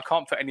commentate, but I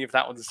can't put any of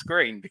that on the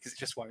screen because it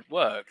just won't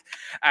work.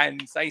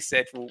 And they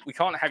said, well, we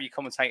can't have you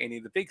commentate any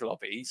of the big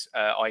lobbies,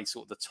 i.e.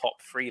 sort of the top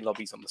 3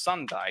 lobbies on the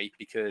Sunday,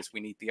 because we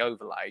need the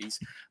overlays.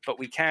 But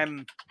we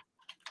can,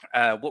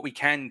 what we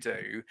can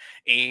do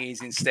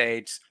is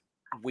instead,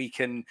 we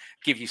can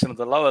give you some of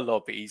the lower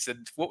lobbies.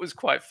 And what was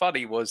quite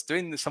funny was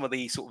doing some of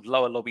the sort of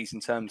lower lobbies in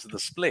terms of the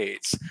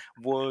splits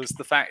was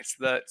the fact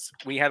that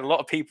we had a lot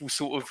of people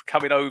sort of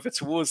coming over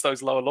towards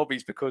those lower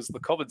lobbies because of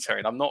the commentary.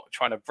 And I'm not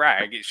trying to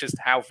brag, it's just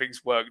how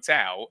things worked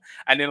out.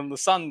 And then on the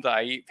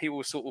Sunday, people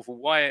were sort of,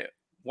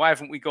 why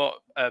haven't we got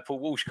Paul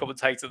Walsh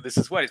commentator on this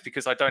as well? It's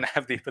because I don't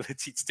have the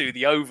ability to do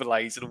the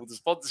overlays and all the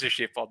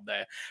sponsorship on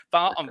there.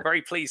 But I'm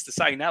very pleased to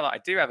say now that I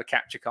do have a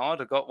capture card.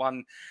 I got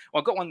one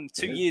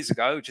 2 years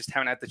ago, just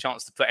haven't had the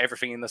chance to put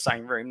everything in the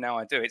same room. Now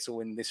I do. It's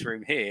all in this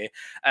room here.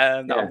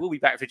 I will be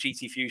back for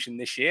GT Fusion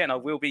this year, and I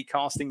will be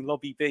casting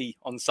Lobby B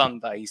on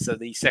Sunday, so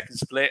the second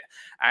split.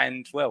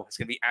 And, well, it's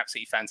going to be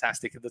absolutely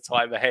fantastic at the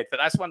time ahead.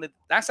 But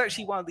that's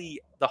actually one of the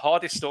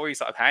hardest stories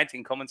that I've had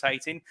in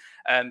commentating.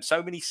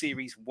 So many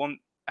series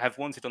have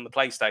wanted on the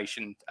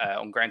PlayStation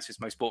on Gran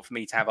Turismo Sport for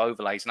me to have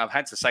overlays, and I've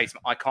had to say to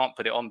them, I can't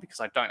put it on because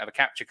I don't have a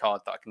capture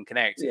card that I can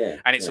connect.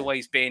 And it's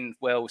always been,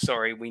 well,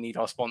 sorry, we need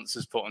our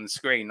sponsors put on the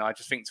screen. And I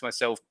just think to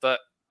myself, but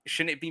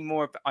shouldn't it be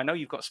more, I know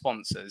you've got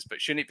sponsors, but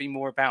shouldn't it be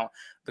more about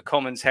the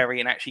commentary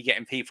and actually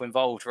getting people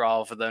involved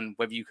rather than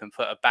whether you can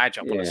put a badge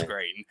up on the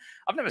screen?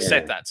 I've never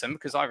said that to them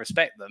because I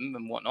respect them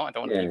and whatnot. I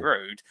don't want to be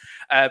rude.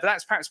 But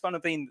that's perhaps one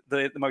of the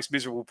most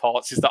miserable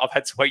parts, is that I've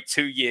had to wait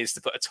 2 years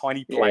to put a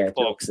tiny black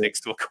box next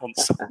to a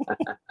console.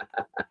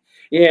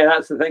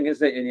 That's the thing,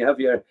 isn't it? And you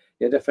have your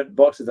different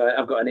boxes.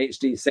 I've got an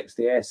HD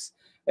 60S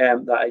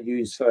that I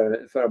use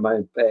for my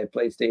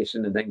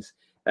PlayStation and things.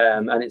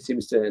 And it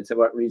seems to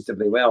work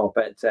reasonably well,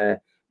 but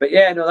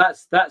yeah, no,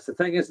 that's the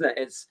thing, isn't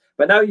it?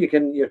 But now you're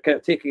kind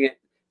of taking it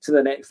to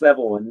the next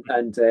level,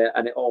 and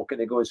it all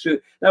kind of goes through.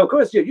 Now, of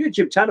course, your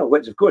YouTube channel,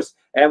 which of course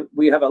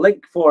we have a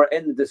link for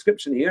in the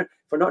description here,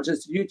 for not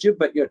just YouTube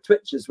but your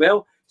Twitch as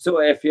well. So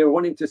if you're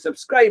wanting to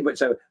subscribe,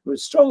 which I would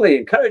strongly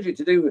encourage you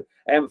to do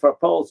for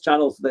Paul's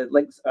channels, the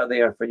links are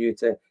there for you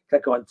to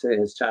click onto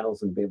his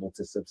channels and be able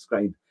to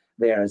subscribe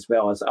there, as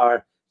well as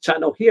our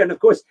channel here. And of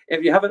course,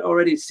 if you haven't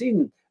already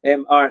seen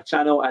our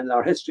channel and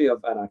our history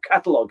of and our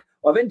catalogue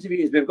of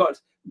interviews, we've got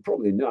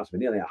probably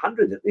nearly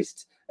 100 at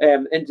least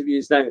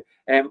interviews now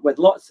with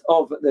lots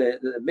of the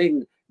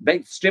main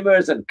big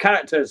streamers and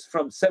characters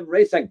from sim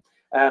racing.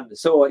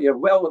 So you're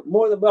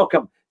more than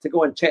welcome to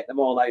go and check them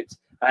all out.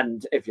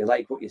 And if you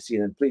like what you see,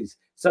 then please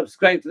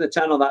subscribe to the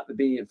channel. That would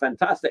be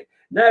fantastic.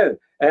 Now,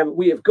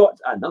 we have got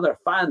another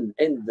fan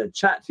in the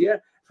chat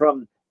here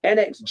from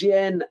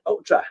NXGN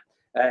Ultra.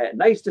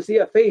 Nice to see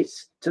a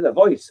face to the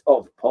voice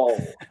of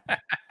Paul.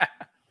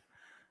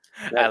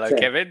 Hello,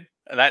 Kevin.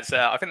 That's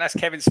I think that's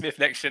Kevin Smith,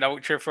 Next Gen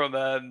Ultra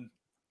from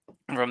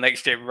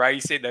Next Gen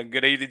Racing. And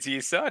good evening to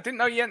you, sir. I didn't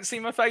know you hadn't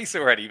seen my face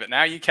already, but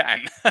now you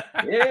can.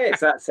 Yes,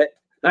 that's it.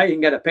 Now you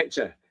can get a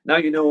picture. Now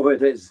you know who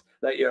it is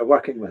that you're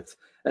working with.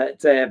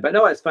 But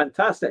no, it's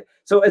fantastic.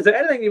 So is there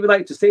anything you would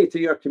like to say to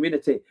your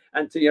community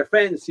and to your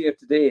friends here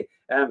today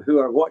who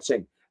are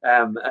watching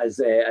as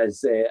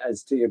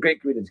to your great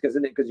community?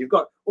 Because you've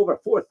got over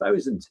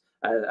 4,000,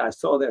 I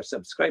saw their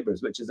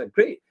subscribers, which is a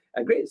great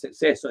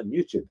success on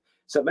YouTube.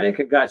 So many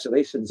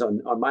congratulations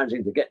on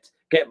managing to get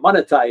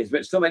monetized,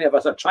 which so many of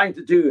us are trying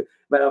to do,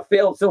 but have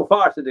failed so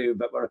far to do.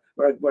 But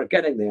we're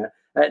getting there.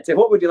 So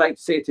what would you like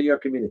to say to your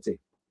community?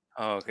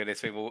 Oh,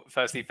 goodness. Well,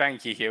 firstly,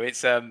 thank you, Hugh.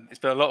 It's been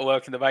a lot of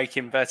work in the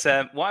making. But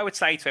what I would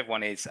say to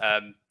everyone is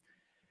I'm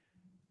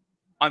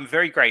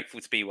very grateful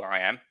to be where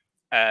I am.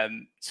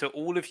 To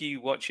all of you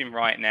watching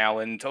right now,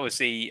 and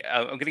obviously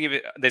I'm going to give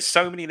it, there's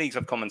so many leagues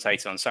I've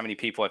commentated on, so many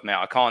people I've met,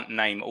 I can't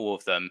name all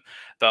of them,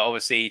 but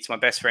obviously to my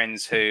best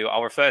friends who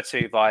I'll refer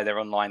to by their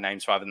online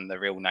names rather than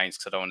their real names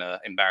because I don't want to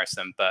embarrass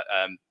them, but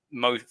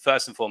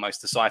first and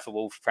foremost, the Cypher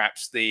Wolf,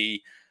 perhaps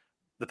the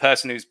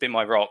person who's been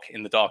my rock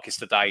in the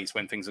darkest of days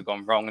when things have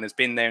gone wrong and has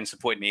been there and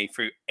supported me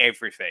through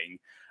everything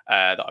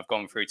that I've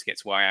gone through to get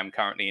to where I am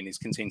currently, and is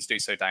continuing to do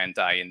so day and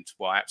day. And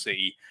well, I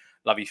absolutely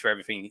love you for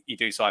everything you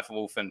do, Cypher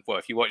Wolf. And well,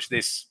 if you watch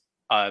this,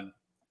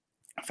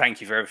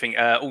 thank you for everything.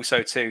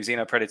 Also to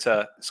Xeno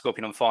Predator,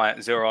 Scorpion on Fire,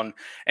 Zeron,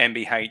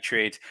 MB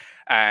Hatred,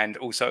 and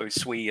also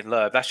Sweet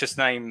Lurb. That's just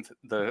named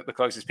the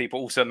closest people.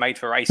 Also Made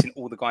for Racing,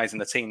 all the guys in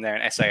the team there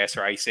in SAS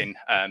Racing,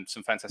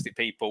 some fantastic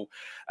people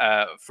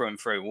through and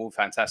through, all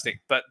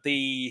fantastic. But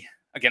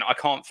again, I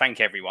can't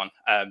thank everyone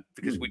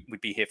because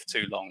we'd be here for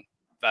too long.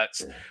 But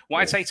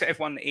what I'd say to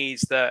everyone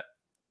is that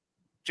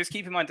just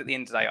keep in mind at the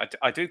end of the day,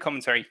 I do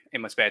commentary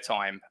in my spare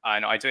time,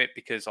 and I do it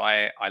because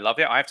I love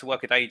it. I have to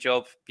work a day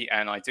job,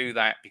 and I do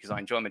that because I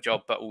enjoy my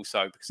job, but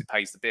also because it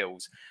pays the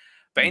bills.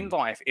 But in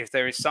life, if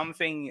there is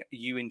something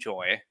you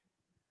enjoy,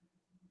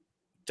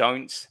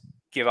 don't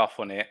give up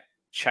on it.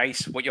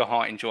 Chase what your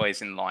heart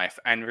enjoys in life,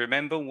 and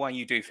remember why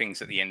you do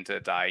things at the end of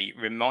the day.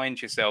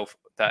 Remind yourself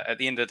that at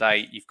the end of the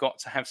day, you've got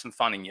to have some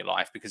fun in your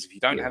life, because if you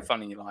don't have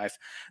fun in your life,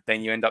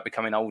 then you end up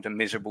becoming old and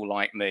miserable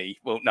like me.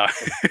 Well, no,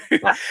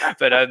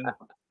 but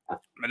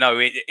no,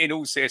 in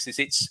all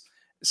seriousness,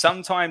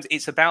 sometimes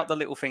it's about the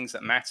little things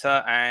that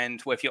matter.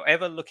 And if you're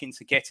ever looking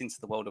to get into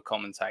the world of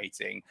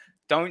commentating,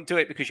 don't do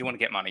it because you want to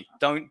get money.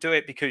 Don't do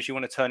it because you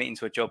want to turn it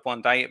into a job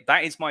one day.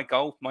 That is my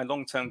goal. My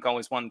long-term goal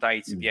is one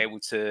day to be able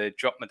to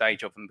drop my day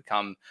job and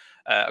become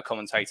a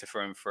commentator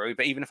through and through.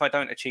 But even if I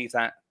don't achieve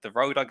that, the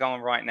road I go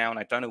on right now, and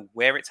I don't know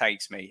where it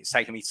takes me, it's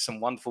taken me to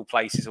some wonderful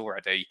places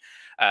already.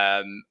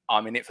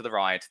 I'm in it for the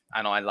ride,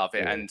 and I love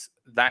it. And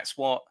that's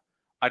what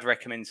I'd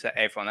recommend to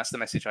everyone. That's the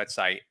message I'd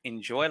say.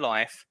 Enjoy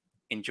life.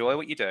 Enjoy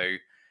what you do,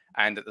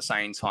 and at the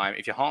same time,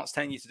 if your heart's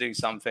telling you to do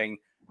something,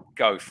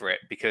 go for it,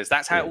 because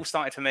that's how it all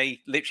started for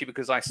me, literally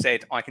because I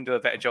said I can do a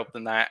better job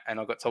than that, and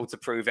I got told to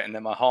prove it, and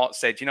then my heart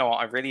said, you know what,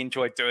 I really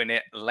enjoyed doing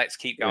it, let's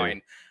keep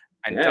going.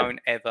 And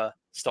don't ever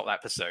stop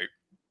that pursuit.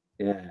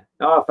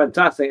 Oh,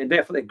 fantastic, and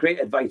definitely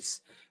great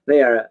advice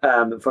there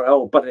for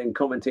all budding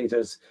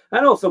commentators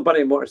and also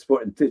budding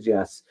motorsport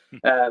enthusiasts,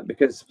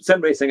 because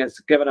sim racing has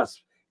given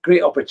us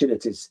great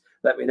opportunities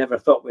that we never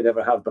thought we'd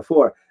ever have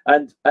before.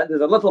 And there's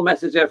a little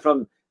message there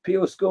from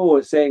Pio Sco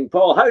saying,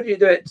 Paul, how do you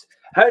do it?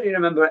 How do you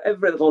remember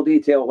every little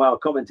detail while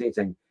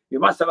commentating? You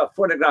must have a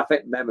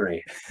photographic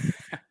memory.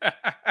 I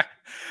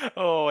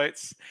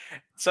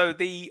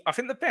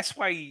think the best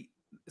way,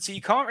 so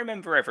you can't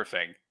remember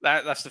everything.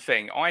 That's the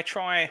thing. I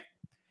try.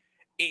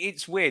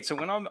 It's weird. So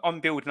when I'm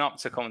building up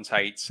to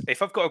commentate,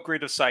 if I've got a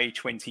grid of, say,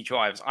 20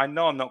 drivers, I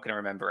know I'm not going to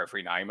remember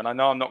every name, and I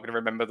know I'm not going to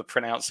remember the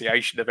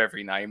pronunciation of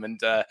every name.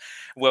 And,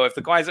 well, if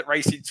the guys at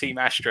Racing Team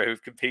Astro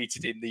who've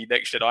competed in the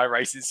Next Gen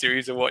iRacing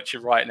series are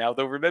watching right now,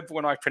 they'll remember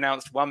when I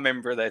pronounced one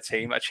member of their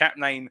team, a chap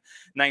named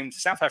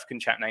South African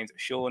chap named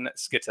Sean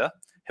Skitter,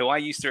 who I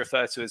used to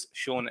refer to as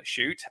Sean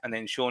Shoot and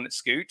then Sean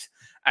Scoot.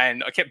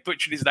 And I kept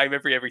butchering his name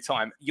every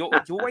time. You're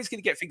always going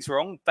to get things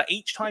wrong, but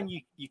each time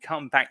you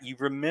come back, you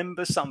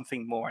remember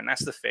something more. And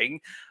that's the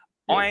thing.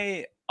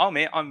 I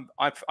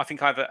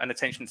think I have an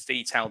attention to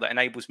detail that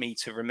enables me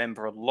to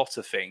remember a lot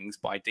of things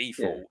by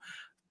default.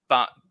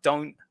 But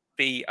don't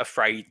be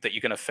afraid that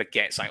you're going to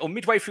forget something. Or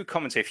midway through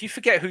commentary, if you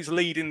forget who's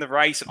leading the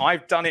race,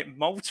 I've done it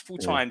multiple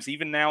times.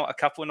 Even now, a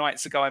couple of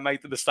nights ago, I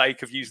made the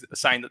mistake of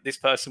saying that this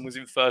person was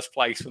in first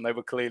place when they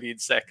were clearly in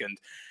second.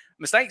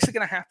 Mistakes are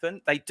going to happen.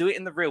 They do it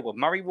in the real world.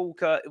 Murray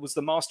Walker was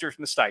the master of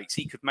mistakes.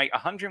 He could make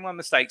 101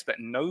 mistakes,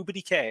 but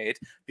nobody cared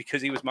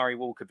because he was Murray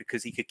Walker,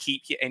 because he could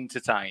keep you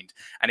entertained.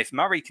 And if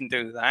Murray can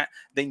do that,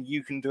 then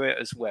you can do it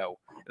as well.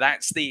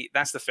 That's the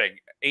thing.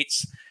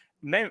 It's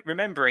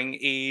remembering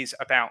is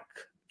about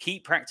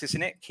keep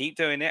practicing it, keep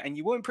doing it, and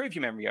you will improve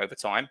your memory over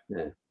time.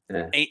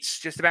 It's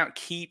just about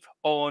keep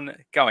on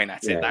going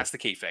at it. That's the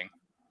key thing.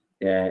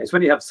 Yeah, it's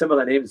when you have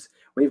similar names.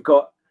 We've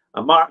got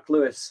a Mark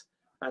Lewis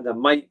and a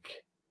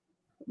Mike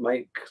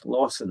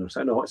Lawson, or so.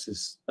 I don't know what's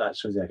his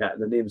actually.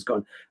 The name's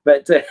gone.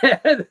 But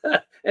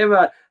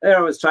Emma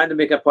was trying to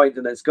make a point,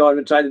 and it's gone.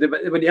 We're trying to do,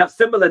 but when you have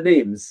similar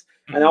names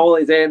and all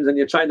these names, and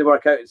you're trying to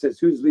work out, it says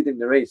who's leading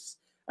the race,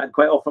 and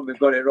quite often we've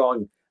got it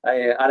wrong.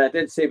 And I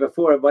did say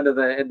before in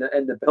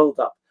the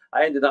build-up,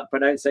 I ended up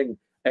pronouncing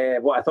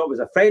what I thought was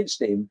a French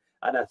name,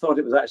 and I thought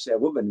it was actually a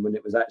woman when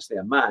it was actually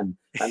a man.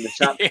 And the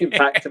chap came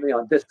back to me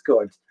on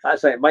Discord.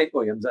 That's right, Mike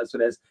Williams. That's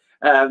what it is.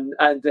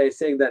 And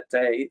saying that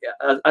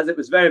as it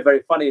was very,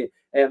 very funny,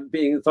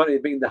 being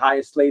the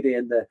highest lady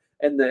in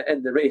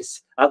the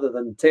race, other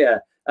than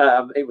Tia,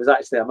 it was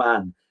actually a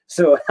man.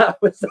 So that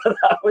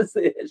was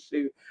the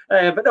issue.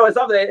 But no,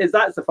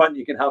 that's the fun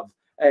you can have.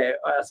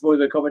 I suppose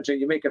with commentary,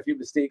 you make a few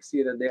mistakes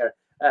here and there,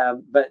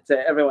 but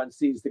everyone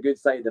sees the good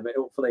side of it.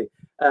 Hopefully,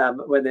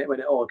 when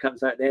it all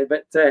comes out there.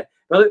 But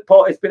look,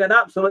 Paul, it's been an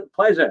absolute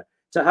pleasure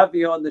to have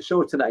you on the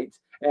show tonight.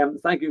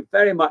 Thank you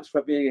very much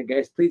for being a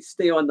guest. Please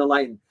stay on the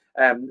line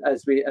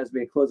as we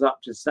close up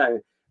just now.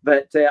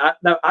 But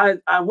now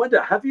I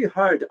wonder, have you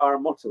heard our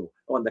motto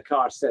on the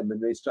Car Sim and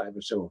Race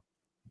Driver Show?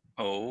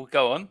 Oh,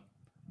 go on.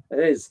 It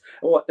is.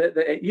 Well,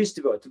 it used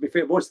to be. To be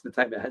fair, most of the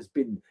time it has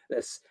been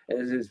this.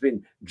 It has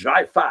been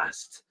drive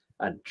fast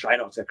and try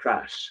not to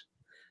crash.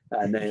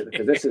 And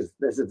because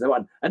this is the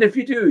one. And if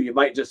you do, you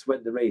might just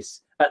win the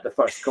race at the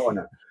first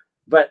corner.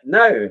 But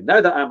now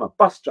that I'm a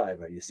bus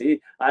driver, you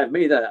see, I've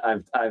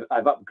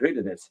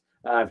upgraded it.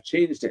 I've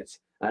changed it,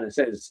 and it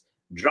says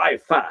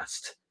drive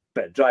fast,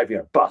 but drive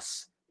your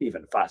bus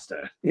even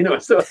faster. You know,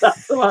 so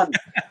that's the one.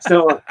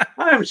 So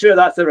I'm sure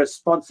that's a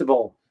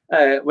responsible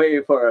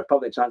way for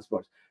public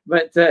transport.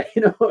 But,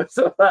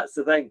 so that's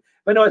the thing.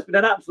 But no, it's been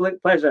an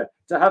absolute pleasure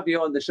to have you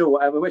on the show.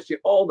 And we wish you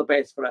all the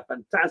best for a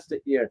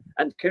fantastic year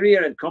and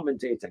career in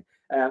commentating.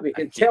 We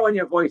can tell in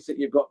your voice that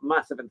you've got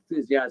massive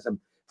enthusiasm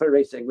for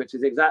racing, which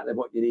is exactly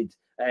what you need.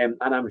 And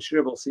I'm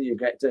sure we'll see you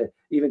get to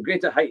even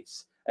greater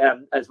heights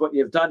as what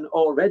you've done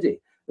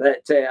already.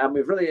 And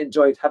we've really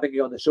enjoyed having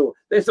you on the show.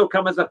 This will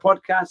come as a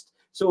podcast.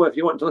 So if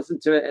you want to listen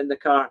to it in the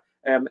car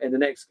in the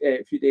next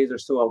few days or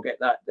so, I'll get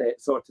that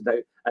sorted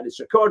out. And it's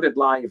recorded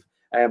live.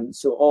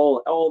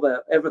 So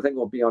everything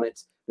will be on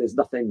it. There's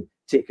nothing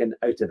taken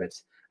out of it.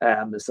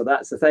 So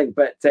that's the thing.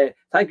 But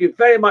thank you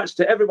very much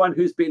to everyone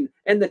who's been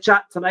in the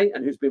chat tonight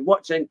and who's been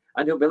watching,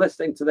 and you'll be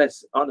listening to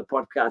this on the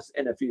podcast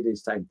in a few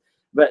days' time.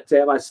 But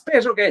my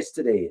special guest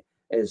today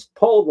is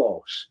Paul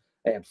Walsh.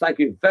 Thank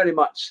you very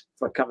much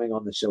for coming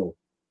on the show.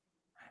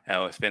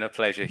 Oh, it's been a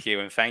pleasure, Hugh,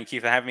 and thank you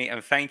for having me.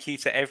 And thank you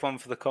to everyone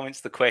for the comments,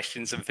 the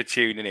questions, and for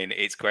tuning in.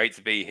 It's great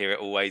to be here. It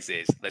always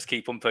is. Let's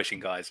keep on pushing,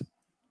 guys.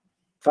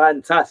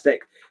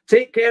 Fantastic.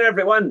 Take care,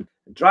 everyone.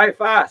 Drive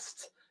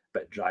fast,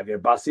 but drive your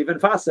bus even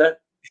faster.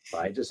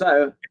 Bye just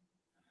now.